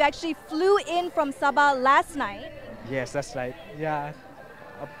understand that you actually flew in from Sabah last night. Yes, that's right. Yeah.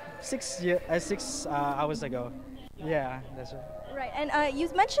 6 hours ago. Yeah, that's right. Right, and you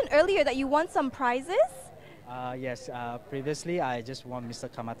mentioned earlier that you won some prizes? Yes, previously I just won Mr.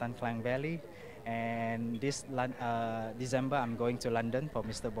 Kamatan Klang Valley, and this December I'm going to London for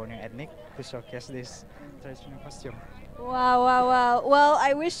Mr. Borneo Ethnic to showcase this traditional costume. Wow, wow, wow. Well,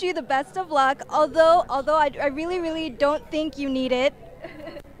 I wish you the best of luck, although I really don't think you need it.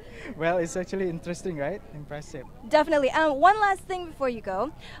 Well, it's actually interesting, right? Impressive. Definitely. One last thing before you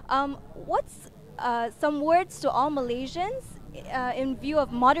go. What's some words to all Malaysians in view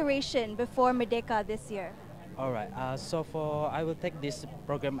of moderation before Merdeka this year? All right. So I will take this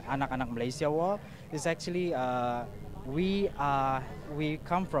program Anak-Anak Malaysia Walk. It's actually we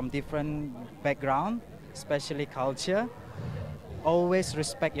come from different background, especially culture. Always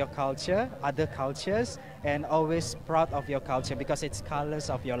respect your culture, other cultures, and always proud of your culture because it's colors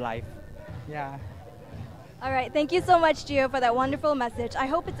of your life. Yeah. All right. Thank you so much, Gio, for that wonderful message. I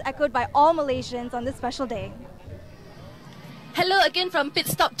hope it's echoed by all Malaysians on this special day. Hello again from Pit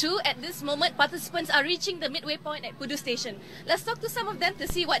Stop 2. At this moment, participants are reaching the midway point at Pudu Station. Let's talk to some of them to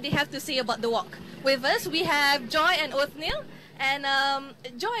see what they have to say about the walk. With us, we have Joy and Othniel. And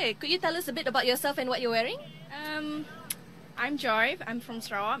Joy, could you tell us a bit about yourself and what you're wearing? I'm Joy. I'm from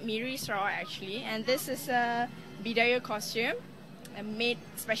Sarawak, Miri, Sarawak actually. And this is a Bidaya costume,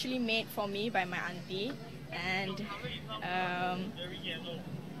 specially made for me by my auntie. And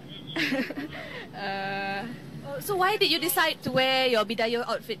so why did you decide to wear your Bidaya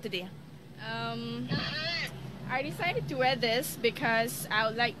outfit today? I decided to wear this because I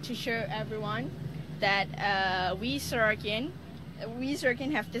would like to show everyone that we Sarawakian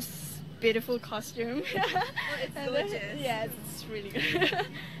have this beautiful costume. It's gorgeous. Yes, it's really good.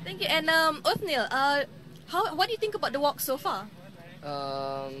 Thank you. And Othniel, what do you think about the walk so far?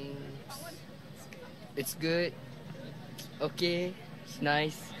 It's good. Okay, it's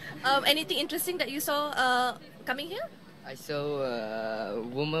nice. Anything interesting that you saw coming here? I saw a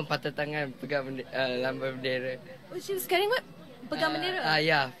woman patah tangan pegang lambang bendera. Oh, she was carrying what? Pegang bendera?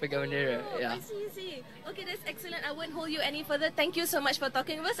 Yeah, pegang bendera. Yeah. I see. Okay, that's excellent. I won't hold you any further. Thank you so much for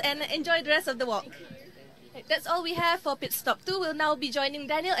talking with us and enjoy the rest of the walk. That's all we have for Pit Stop 2. We'll now be joining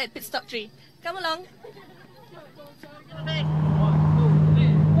Daniel at Pit Stop 3. Come along.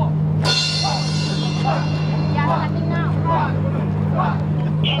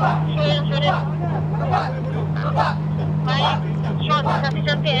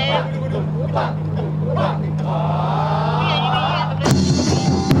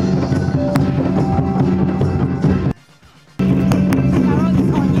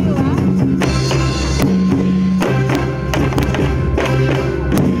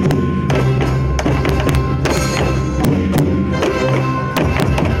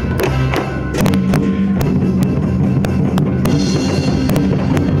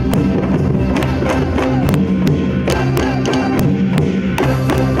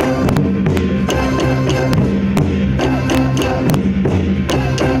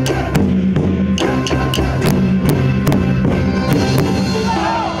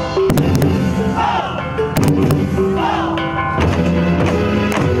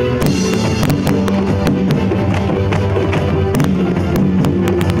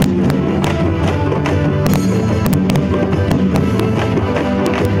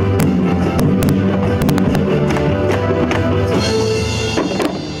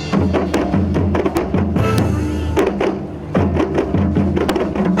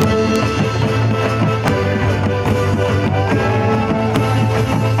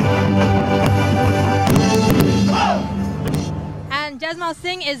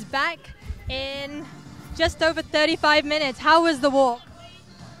 Singh is back in just over 35 minutes. How was the walk?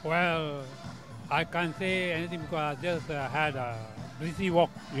 Well, I can't say anything because I just had a breezy walk,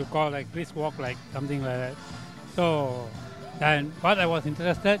 you call like brisk walk, like something like that. So, and what I was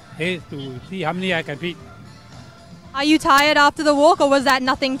interested is to see how many I can beat. Are you tired after the walk or was that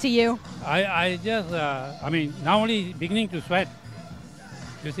nothing to you? I just, now only beginning to sweat,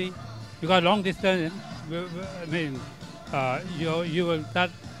 you see. Because long distance, you will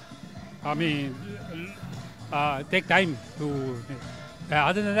start, take time to,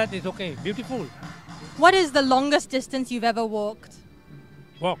 other than that, it's okay, beautiful. What is the longest distance you've ever walked?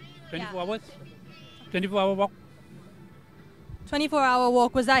 Walk, 24 hours, 24-hour walk. 24-hour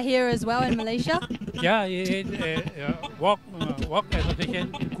walk, was that here as well in Malaysia? Yeah, walk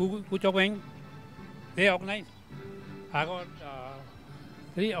association in Kuchaweng, they organize. I got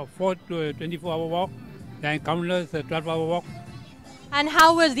 3 or 4 24-hour walk, then countless 12-hour walk. And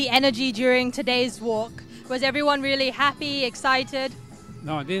how was the energy during today's walk? Was everyone really happy, excited?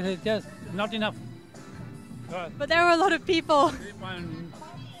 No, this is just not enough. But there were a lot of people.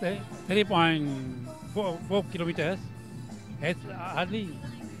 3.4 kilometers. It's hardly.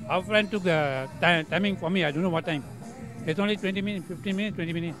 Our friend took the timing for me. I don't know what time. It's only 20 minutes, 15 minutes,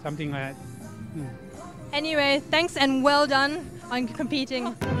 20 minutes, something like that. Anyway, thanks and well done on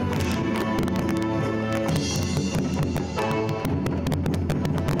competing.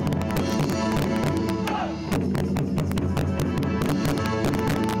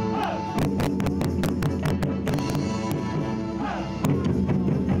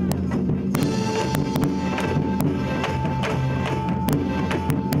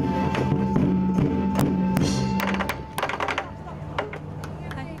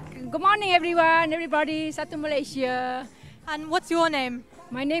 Everybody, Satu Malaysia. And what's your name?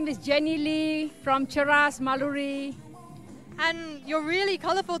 My name is Jenny Lee from Cheras, Maluri. And you're really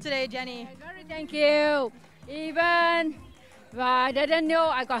colorful today, Jenny. Very thank you. Even I didn't know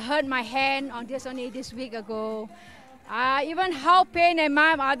I got hurt my hand on this only this week ago. Even how pain and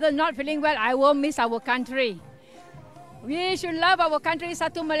my mother not feeling well, I won't miss our country. We should love our country,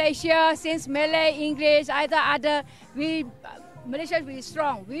 Satu Malaysia, since Malay, English, other. Malaysia is really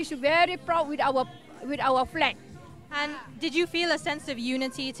strong. We should be very proud with our flag. And did you feel a sense of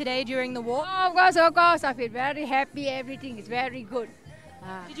unity today during the walk? Oh, of course. I feel very happy. Everything is very good.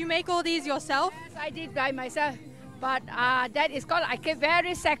 Did you make all these yourself? Yes, I did by myself. But that is called, I keep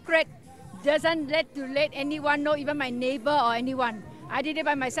very sacred. Doesn't let anyone know, even my neighbor or anyone. I did it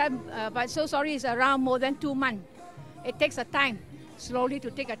by myself, but so sorry, it's around more than 2 months. It takes a time, slowly to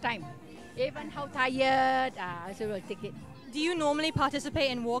take a time. Even how tired, I still will take it. Do you normally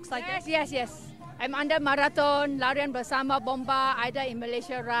participate in walks like this? Yes. I'm under marathon, larian bersama, bomba, either in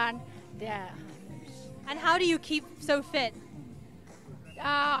Malaysia run. Yeah. And how do you keep so fit?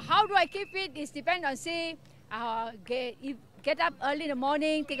 How do I keep it? It depends on, say, get up early in the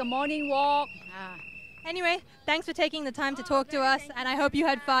morning, take a morning walk. Anyway, thanks for taking the time to talk to us, and I hope you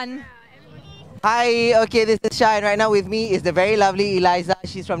had fun. Hi, okay, this is Shah, and right now with me is the very lovely Eliza.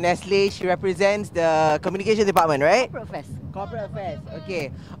 She's from Nestle. She represents the communication department, right? Corporate Affairs,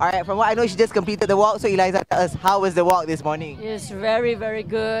 okay. All right, from what I know, she just completed the walk. So Eliza, tell us, how was the walk this morning? It's very, very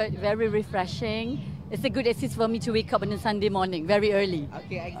good, very refreshing. It's a good excuse for me to wake up on a Sunday morning, very early.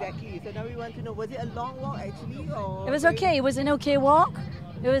 Okay, exactly. So now we want to know, was it a long walk actually? Or it was okay. It was an okay walk.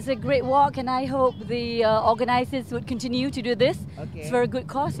 It was a great walk, and I hope the organizers would continue to do this. Okay. It's for a good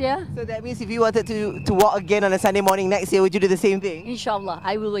cause, yeah. So that means if you wanted to walk again on a Sunday morning next year, would you do the same thing? Inshallah,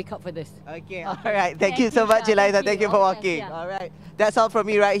 I will wake up for this. Okay, all right. Thank you so much, Eliza. Thank you for walking. Yeah. All right. That's all from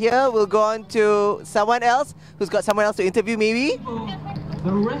me right here. We'll go on to someone else who's got someone else to interview maybe.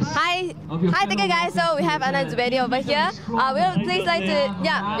 Hi, thank you guys. So we have Anna Zubaidi over here. Will you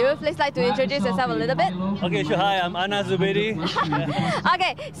please like to introduce yourself a little bit? Okay, sure. Hi, I'm Anna Zubaidi.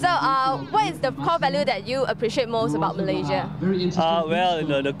 Okay, so what is the core value that you appreciate most about Malaysia?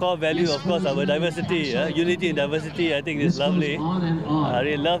 Well, the core value, of course, our diversity, unity and diversity. I think is lovely. I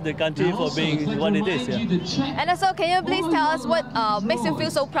really love the country for being what it is. Yeah. And also, can you please tell us what makes you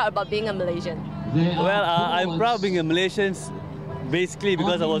feel so proud about being a Malaysian? Well, I'm proud of being a Malaysian. Basically,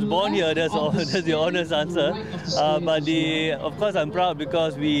 because I was born here, that's the honest answer. But of course, I'm proud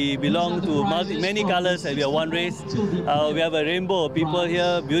because we belong to many colors and we are one race. We have a rainbow of people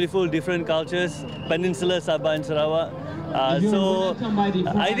here, beautiful, different cultures, Peninsula, Sabah and Sarawak. So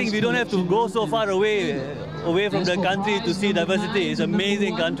I think we don't have to go so far away from the country to see diversity. It's an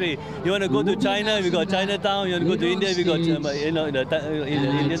amazing country. You want to go to China, we got Chinatown. You want to go to India, we got Indian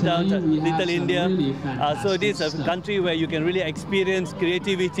town, Little India. So this is a country where you can really experience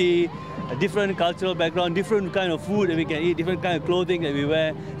creativity, a different cultural background, different kind of food that we can eat, different kind of clothing that we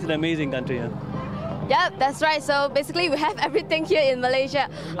wear. It's an amazing country. Yeah. Yep, that's right. So basically, we have everything here in Malaysia.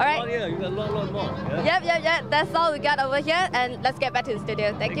 All right. Yeah, you got a lot more. Yeah? Yep. That's all we got over here, and let's get back to the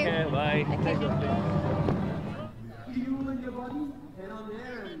studio. Thank you. Okay, bye. Thank you.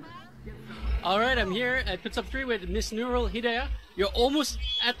 All right, I'm here at Pit Stop 3 with Miss Nurul Hidayah. You're almost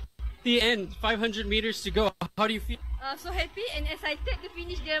at the end, 500 meters to go. How do you feel? So happy and excited to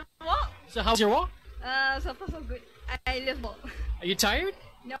finish the walk. So how's your walk? So far so good. I love walk. Are you tired?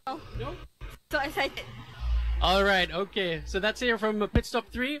 No. No? So excited. All right, okay. So that's it from Pit Stop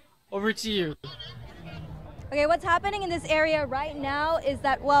 3. Over to you. Okay, what's happening in this area right now is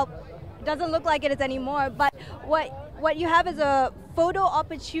that, well, it doesn't look like it is anymore, but what you have is a photo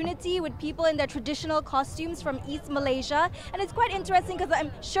opportunity with people in their traditional costumes from East Malaysia. And it's quite interesting because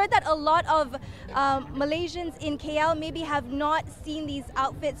I'm sure that a lot of Malaysians in KL maybe have not seen these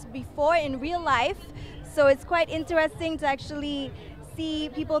outfits before in real life. So it's quite interesting to actually see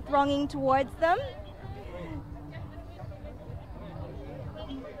people thronging towards them.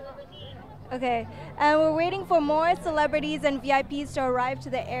 Okay, and we're waiting for more celebrities and VIPs to arrive to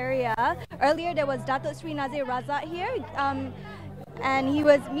the area. Earlier there was Datuk Sri Nazir Razak here, and he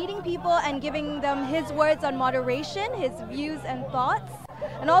was meeting people and giving them his words on moderation, his views and thoughts.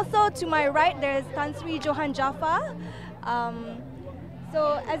 And also to my right there's Tan Sri Johan Jaffa.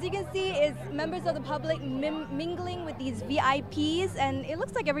 So as you can see, is members of the public mingling with these VIPs, and it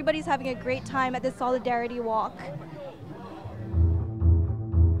looks like everybody's having a great time at this Solidarity Walk.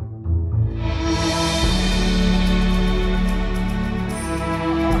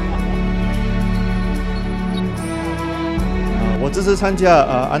我这次参加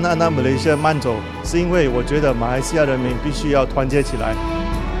安娜马来西亚慢走，是因为我觉得马来西亚人民必须要团结起来。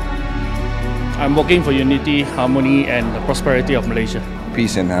I'm working for unity, harmony, and the prosperity of Malaysia.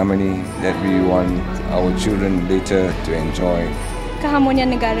 Peace and harmony that we want our children later to enjoy.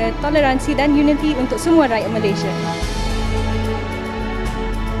 Keharmonian negara, toleransi dan unity untuk semua rakyat Malaysia.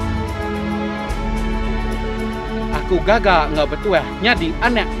 Aku gagak ngak betul nyadi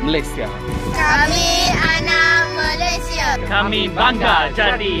anak Malaysia. Kami anak Malaysia. Malaysia. Kami bangga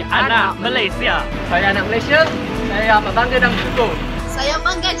jadi anak Malaysia. Saya anak Malaysia. Saya amat bangga dan bersyukur. Saya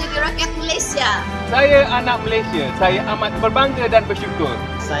bangga jadi rakyat Malaysia. Saya anak Malaysia. Saya amat berbangga dan bersyukur.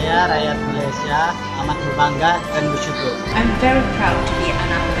 Saya rakyat Malaysia, amat berbangga dan bersyukur. I'm very proud to be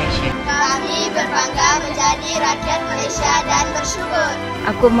anak Malaysia. Kami berbangga menjadi rakyat Malaysia dan bersyukur.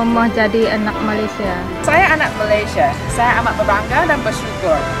 Aku memoh jadi anak Malaysia. Saya anak Malaysia. Saya amat berbangga dan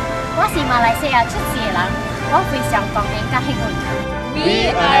bersyukur. 我是馬來西亞出世嘅人，我非常高興加興奮。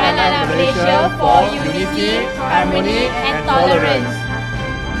We are Anak Malaysia for unity, harmony, and tolerance.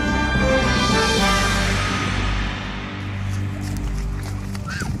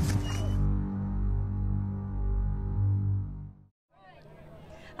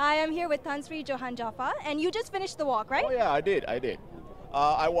 Hi, I'm here with Tan Sri Johan Jaffa, and you just finished the walk, right? Oh yeah, I did.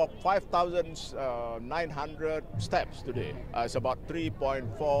 I walked 5,900 steps today. It's about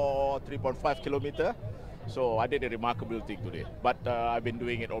 3.5 kilometer. So I did a remarkable thing today. But I've been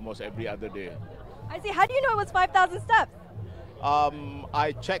doing it almost every other day. I see. How do you know it was 5,000 steps?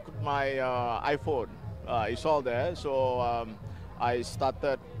 I checked my iPhone. It's all there. So I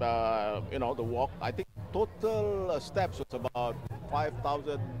started, the walk. I think total steps was about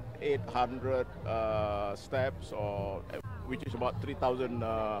 5,800 steps, which is about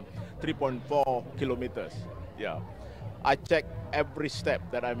 3.4 kilometers. Yeah, I checked every step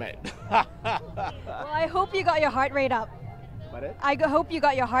that I made. Well, I hope you got your heart rate up. Pardon? I hope you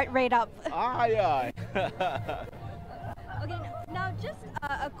got your heart rate up. Yeah. Okay, now just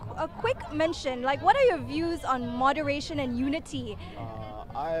a quick mention. Like, what are your views on moderation and unity?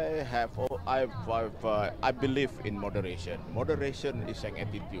 I believe in moderation. Moderation is an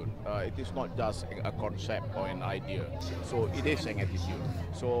attitude. It is not just a concept or an idea. So it is an attitude.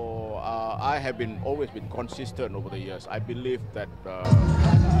 So I have always been consistent over the years. I believe that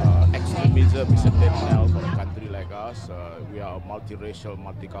extremism is a death knell for a country like us. We are a multiracial,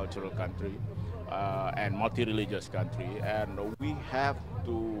 multicultural country. And multi-religious country, and we have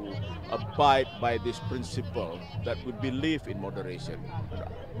to abide by this principle that we believe in moderation.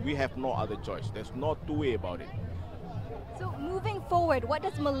 We have no other choice. There's no two way about it. So moving forward, what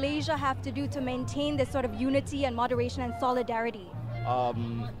does Malaysia have to do to maintain this sort of unity and moderation and solidarity?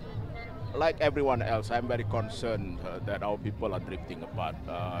 Like everyone else, I'm very concerned that our people are drifting apart.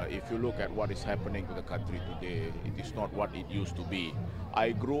 If you look at what is happening to the country today, it is not what it used to be.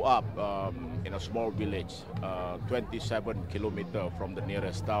 I grew up in a small village, 27 kilometers from the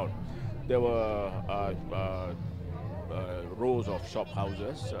nearest town. There were rows of shop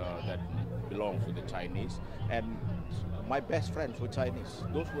houses that belonged to the Chinese, and my best friends were Chinese.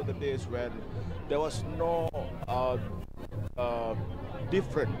 Those were the days when there was no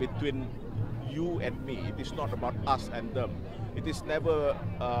different between you and me. It is not about us and them. It is never,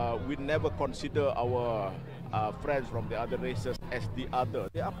 we never consider our friends from the other races as the other.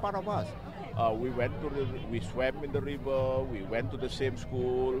 They are part of us. We swam in the river, we went to the same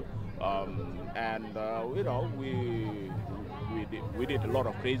school, and we did a lot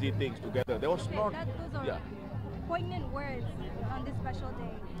of crazy things together. There was not, poignant words on this special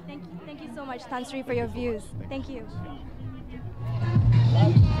day. Thank you so much, Tan Sri, for your views. Thank you.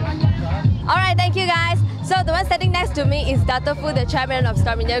 Alright, thank you guys. So the one standing next to me is Dato Fu, the chairman of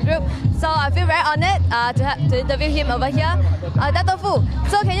Star Media Group. So I feel very honored to interview him over here. Dato Fu,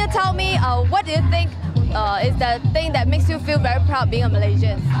 so can you tell me what do you think is the thing that makes you feel very proud being a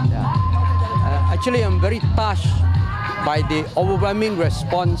Malaysian? Actually, I'm very touched by the overwhelming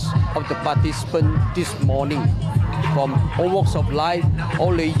response of the participants this morning from all walks of life,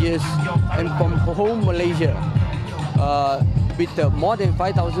 all ages, and from whole Malaysia. With more than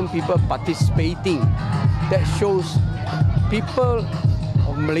 5,000 people participating, that shows people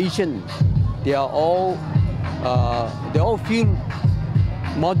of Malaysian, they all feel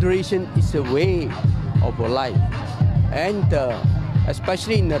moderation is a way of life, and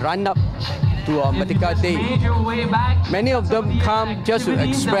especially in the run-up to our Merdeka Day, many of them come just to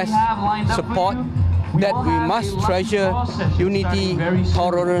express support that we must treasure unity,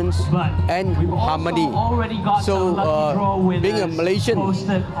 tolerance, and harmony. So, being a Malaysian,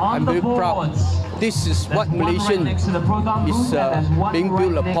 I'm very proud. This is what Malaysian is being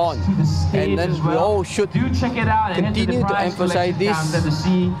built upon, and then we all should continue to emphasize this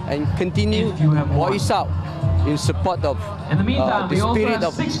and continue to voice out in support of the spirit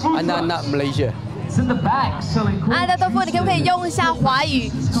of Anak-Anak Malaysia. 大豆腐，你可不可以用一下华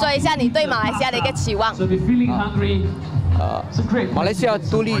语说一下你对马来西亚的一个期望？马来西亚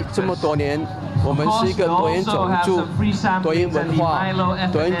独立这么多年，我们是一个多元种族、多元文化、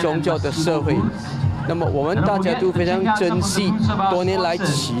多元宗教的社会。那么我们大家都非常珍惜多年来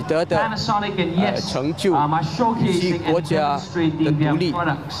取得的成就以及国家的独立。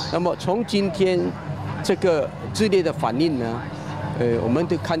那么从今天这个剧烈的反应呢，我们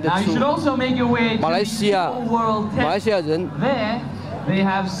都看得出马来西亚人。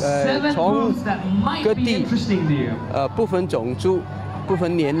从各地不分种族、不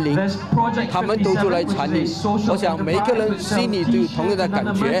分年龄，他们都出来参与。我想每个人心里都有同样的感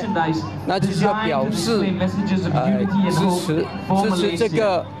觉，那就是要表示支持这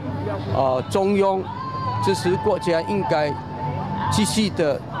个中庸，支持国家应该继续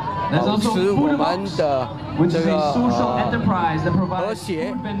的保持我们的这个和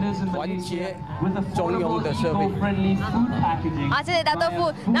谐、团结、中庸的社会。好，谢谢大豆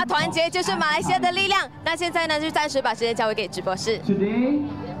腐。那团结就是马来西亚的力量。那现在呢，就暂时把时间交回给直播室。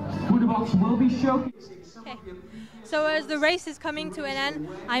So as the race is coming to an end,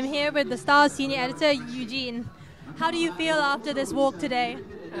 I'm here with the Star's senior editor, Eugene. How do you feel after this walk today?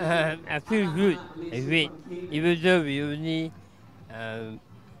 I feel good. Even though we only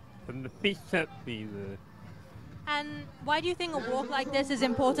from the pit stop we were. And why do you think a walk like this is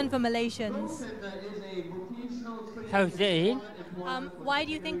important for Malaysians? How's that? Why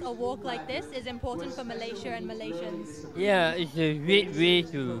do you think a walk like this is important for Malaysia and Malaysians? Yeah, it's a great way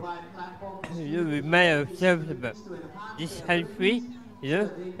to remind ourselves about this country.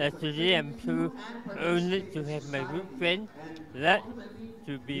 That today I'm so honored to have my good friend, that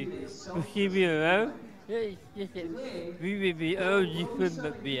to be pushing me around. It's just that we will be all different,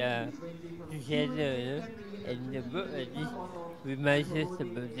 but we are together, and the book like this reminds us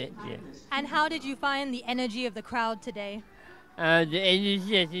about that, yeah. And how did you find the energy of the crowd today? The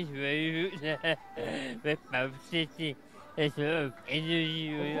energy is very good, very powerful. There's a lot of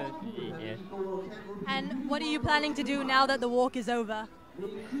energy going on today, yeah. And what are you planning to do now that the walk is over?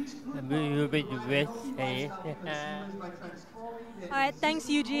 I'm going to go back to rest, All right, thanks,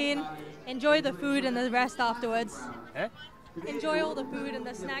 Eugene. Enjoy the food and the rest afterwards. Huh? Enjoy all the food and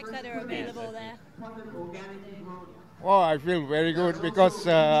the snacks that are available there. Well, I feel very good because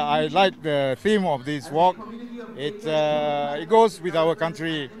I like the theme of this walk. It goes with our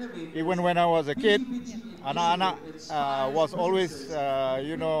country. Even when I was a kid, anak-anak was always,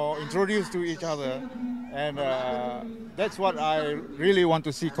 introduced to each other, and that's what I really want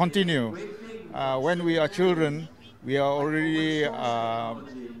to see continue. When we are children, we are already,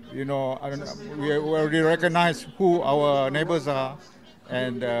 we already recognize who our neighbors are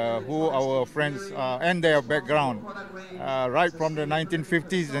and who our friends are and their background. Right from the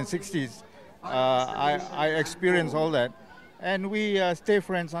 1950s and 60s, I experienced all that. And we stay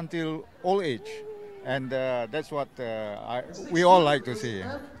friends until old age. And that's what we all like to see.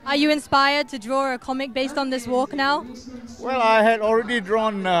 Are you inspired to draw a comic based on this walk now? Well, I had already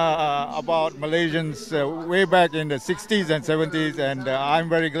drawn about Malaysians way back in the 60s and 70s, and I'm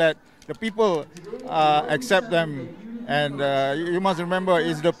very glad the people accept them. And you must remember,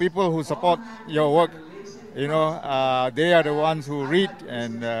 it's the people who support your work. They are the ones who read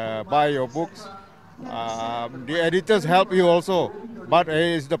and buy your books. The editors help you also, but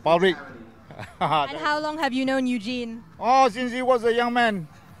it's the public. And how long have you known Eugene? Oh, since he was a young man.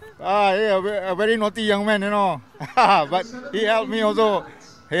 A very naughty young man, but he helped me also.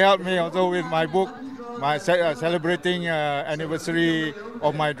 He helped me also with my book, my celebrating anniversary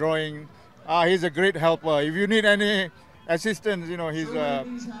of my drawing. He's a great helper. If you need any assistance,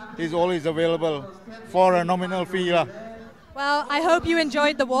 he's always available for a nominal fee. Well, I hope you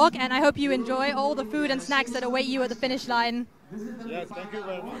enjoyed the walk, and I hope you enjoy all the food and snacks that await you at the finish line. Yes, thank you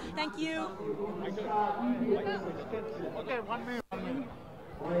very much. Thank you. Okay, 1 minute.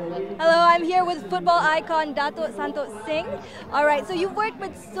 Hello, I'm here with football icon Dato' Santot Singh. All right, so you've worked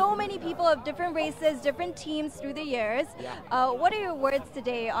with so many people of different races, different teams through the years. What are your words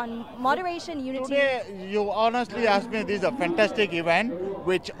today on moderation, unity? Today, you honestly asked me, this is a fantastic event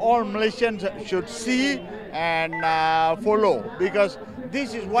which all Malaysians should see and follow, because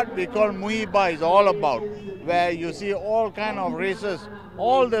this is what we call Muhiba is all about, where you see all kind of races,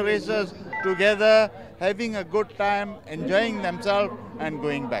 all the races together, having a good time, enjoying themselves and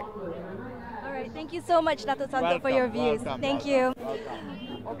going back. All right, thank you so much, Dato' Santot, for your views. Thank you.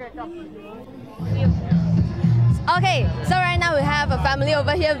 Okay, come. Okay, so right now we have a family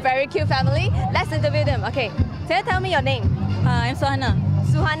over here, very cute family. Let's interview them. Okay, can you tell me your name? I'm Suhana.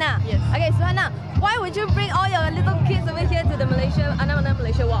 Suhana? Yes. Okay, Suhana, why would you bring all your little kids over here to the Anak-Anak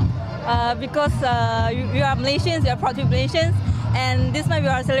Malaysia Walk? Because we are Malaysians, we are proud to be Malaysians, and this month we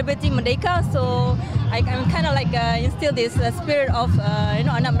are celebrating Merdeka, so I'm kind of like instill this spirit of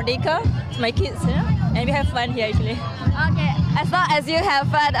anak merdeka to my kids, and we have fun here actually. Okay, as long as you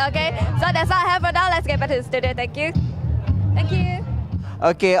have fun, okay? So that's all I have for now. Let's get back to the studio. Thank you. Thank you.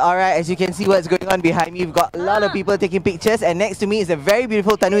 Okay, alright, as you can see what's going on behind me, we've got a lot of people taking pictures, and next to me is a very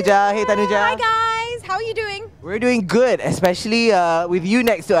beautiful Tanuja. Hey Tanuja. Hi guys, how are you doing? We're doing good, especially with you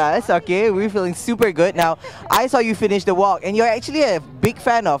next to us, okay? We're feeling super good. Now, I saw you finish the walk, and you're actually a big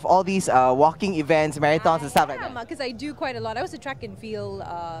fan of all these walking events, marathons and stuff like that. Because I do quite a lot. I was a track and field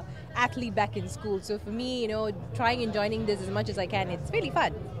athlete back in school, so for me, trying and joining this as much as I can, it's really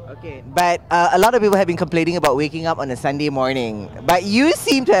fun. Okay, but a lot of people have been complaining about waking up on a Sunday morning, but you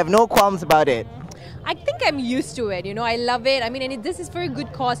seem to have no qualms about it. I think I'm used to it, I love it. I mean, and this is for a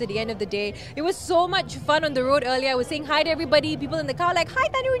good cause at the end of the day. It was so much fun on the road earlier. I was saying hi to everybody, people in the car like, hi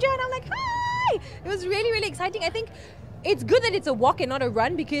Tanuja, and I'm like, hi! It was really, really exciting. I think it's good that it's a walk and not a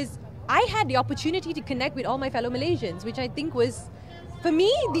run, because I had the opportunity to connect with all my fellow Malaysians, which I think was, for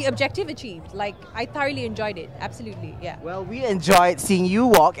me, the objective achieved. Like, I thoroughly enjoyed it. Absolutely, yeah. Well, we enjoyed seeing you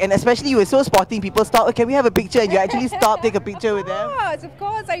walk, and especially you were so sporting. People stopped, oh, can we have a picture? And you actually stopped, take a picture with them. Of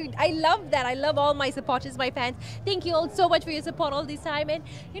course. I love that. I love all my supporters, my fans. Thank you all so much for your support all this time. And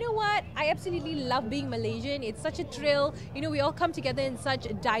you know what? I absolutely love being Malaysian. It's such a thrill. We all come together in such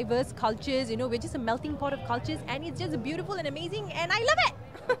diverse cultures. We're just a melting pot of cultures, and it's just beautiful and amazing, and I love it.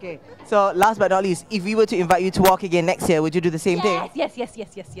 Okay, so last but not least, if we were to invite you to walk again next year, would you do the same thing? Yes.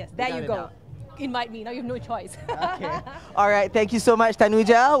 There you go. Invite me. Now you have no choice. Okay. All right, thank you so much,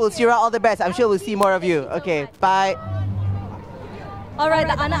 Tanuja. We'll see you around. All the best. I'm sure we'll see more of you. Okay, bye. All right,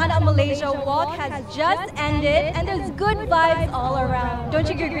 the Anak-Anak Malaysia walk has just ended, and there's good vibes all around. Don't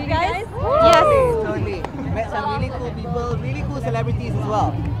you agree, guys? Yes. Totally. Met some really cool people, really cool celebrities as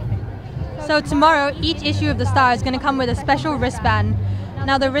well. So tomorrow, each issue of The Star is going to come with a special wristband.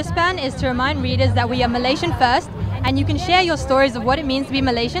 Now the wristband is to remind readers that we are Malaysian first, and you can share your stories of what it means to be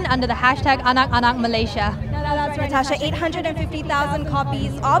Malaysian under the hashtag Anak-Anak Malaysia. That's right, Tasha. 850,000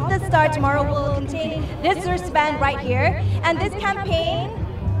 copies of The Star tomorrow will contain this wristband right here. And this campaign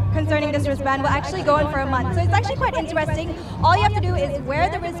concerning this wristband will actually go on for a month. So it's actually quite interesting. All you have to do is wear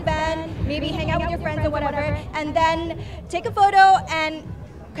the wristband, maybe hang out with your friends or whatever, and then take a photo and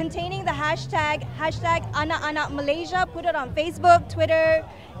containing the hashtag Anak-Anak Malaysia, put it on Facebook, Twitter,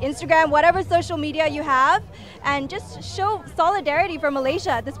 Instagram, whatever social media you have, and just show solidarity for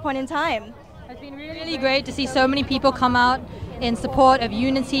Malaysia at this point in time. It's been really great to see so many people come out in support of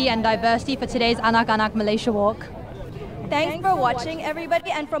unity and diversity for today's Anak-Anak Malaysia walk. Thanks for watching,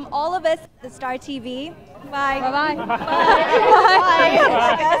 everybody, and from all of us at The Star TV, bye. Bye-bye. Bye.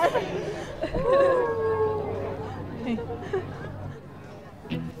 Bye.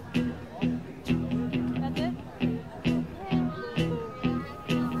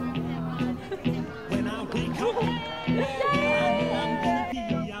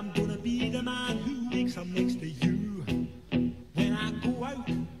 I'm next to you. When I go out,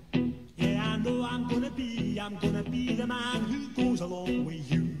 yeah, I know I'm gonna be the man who goes along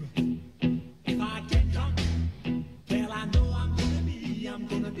with you.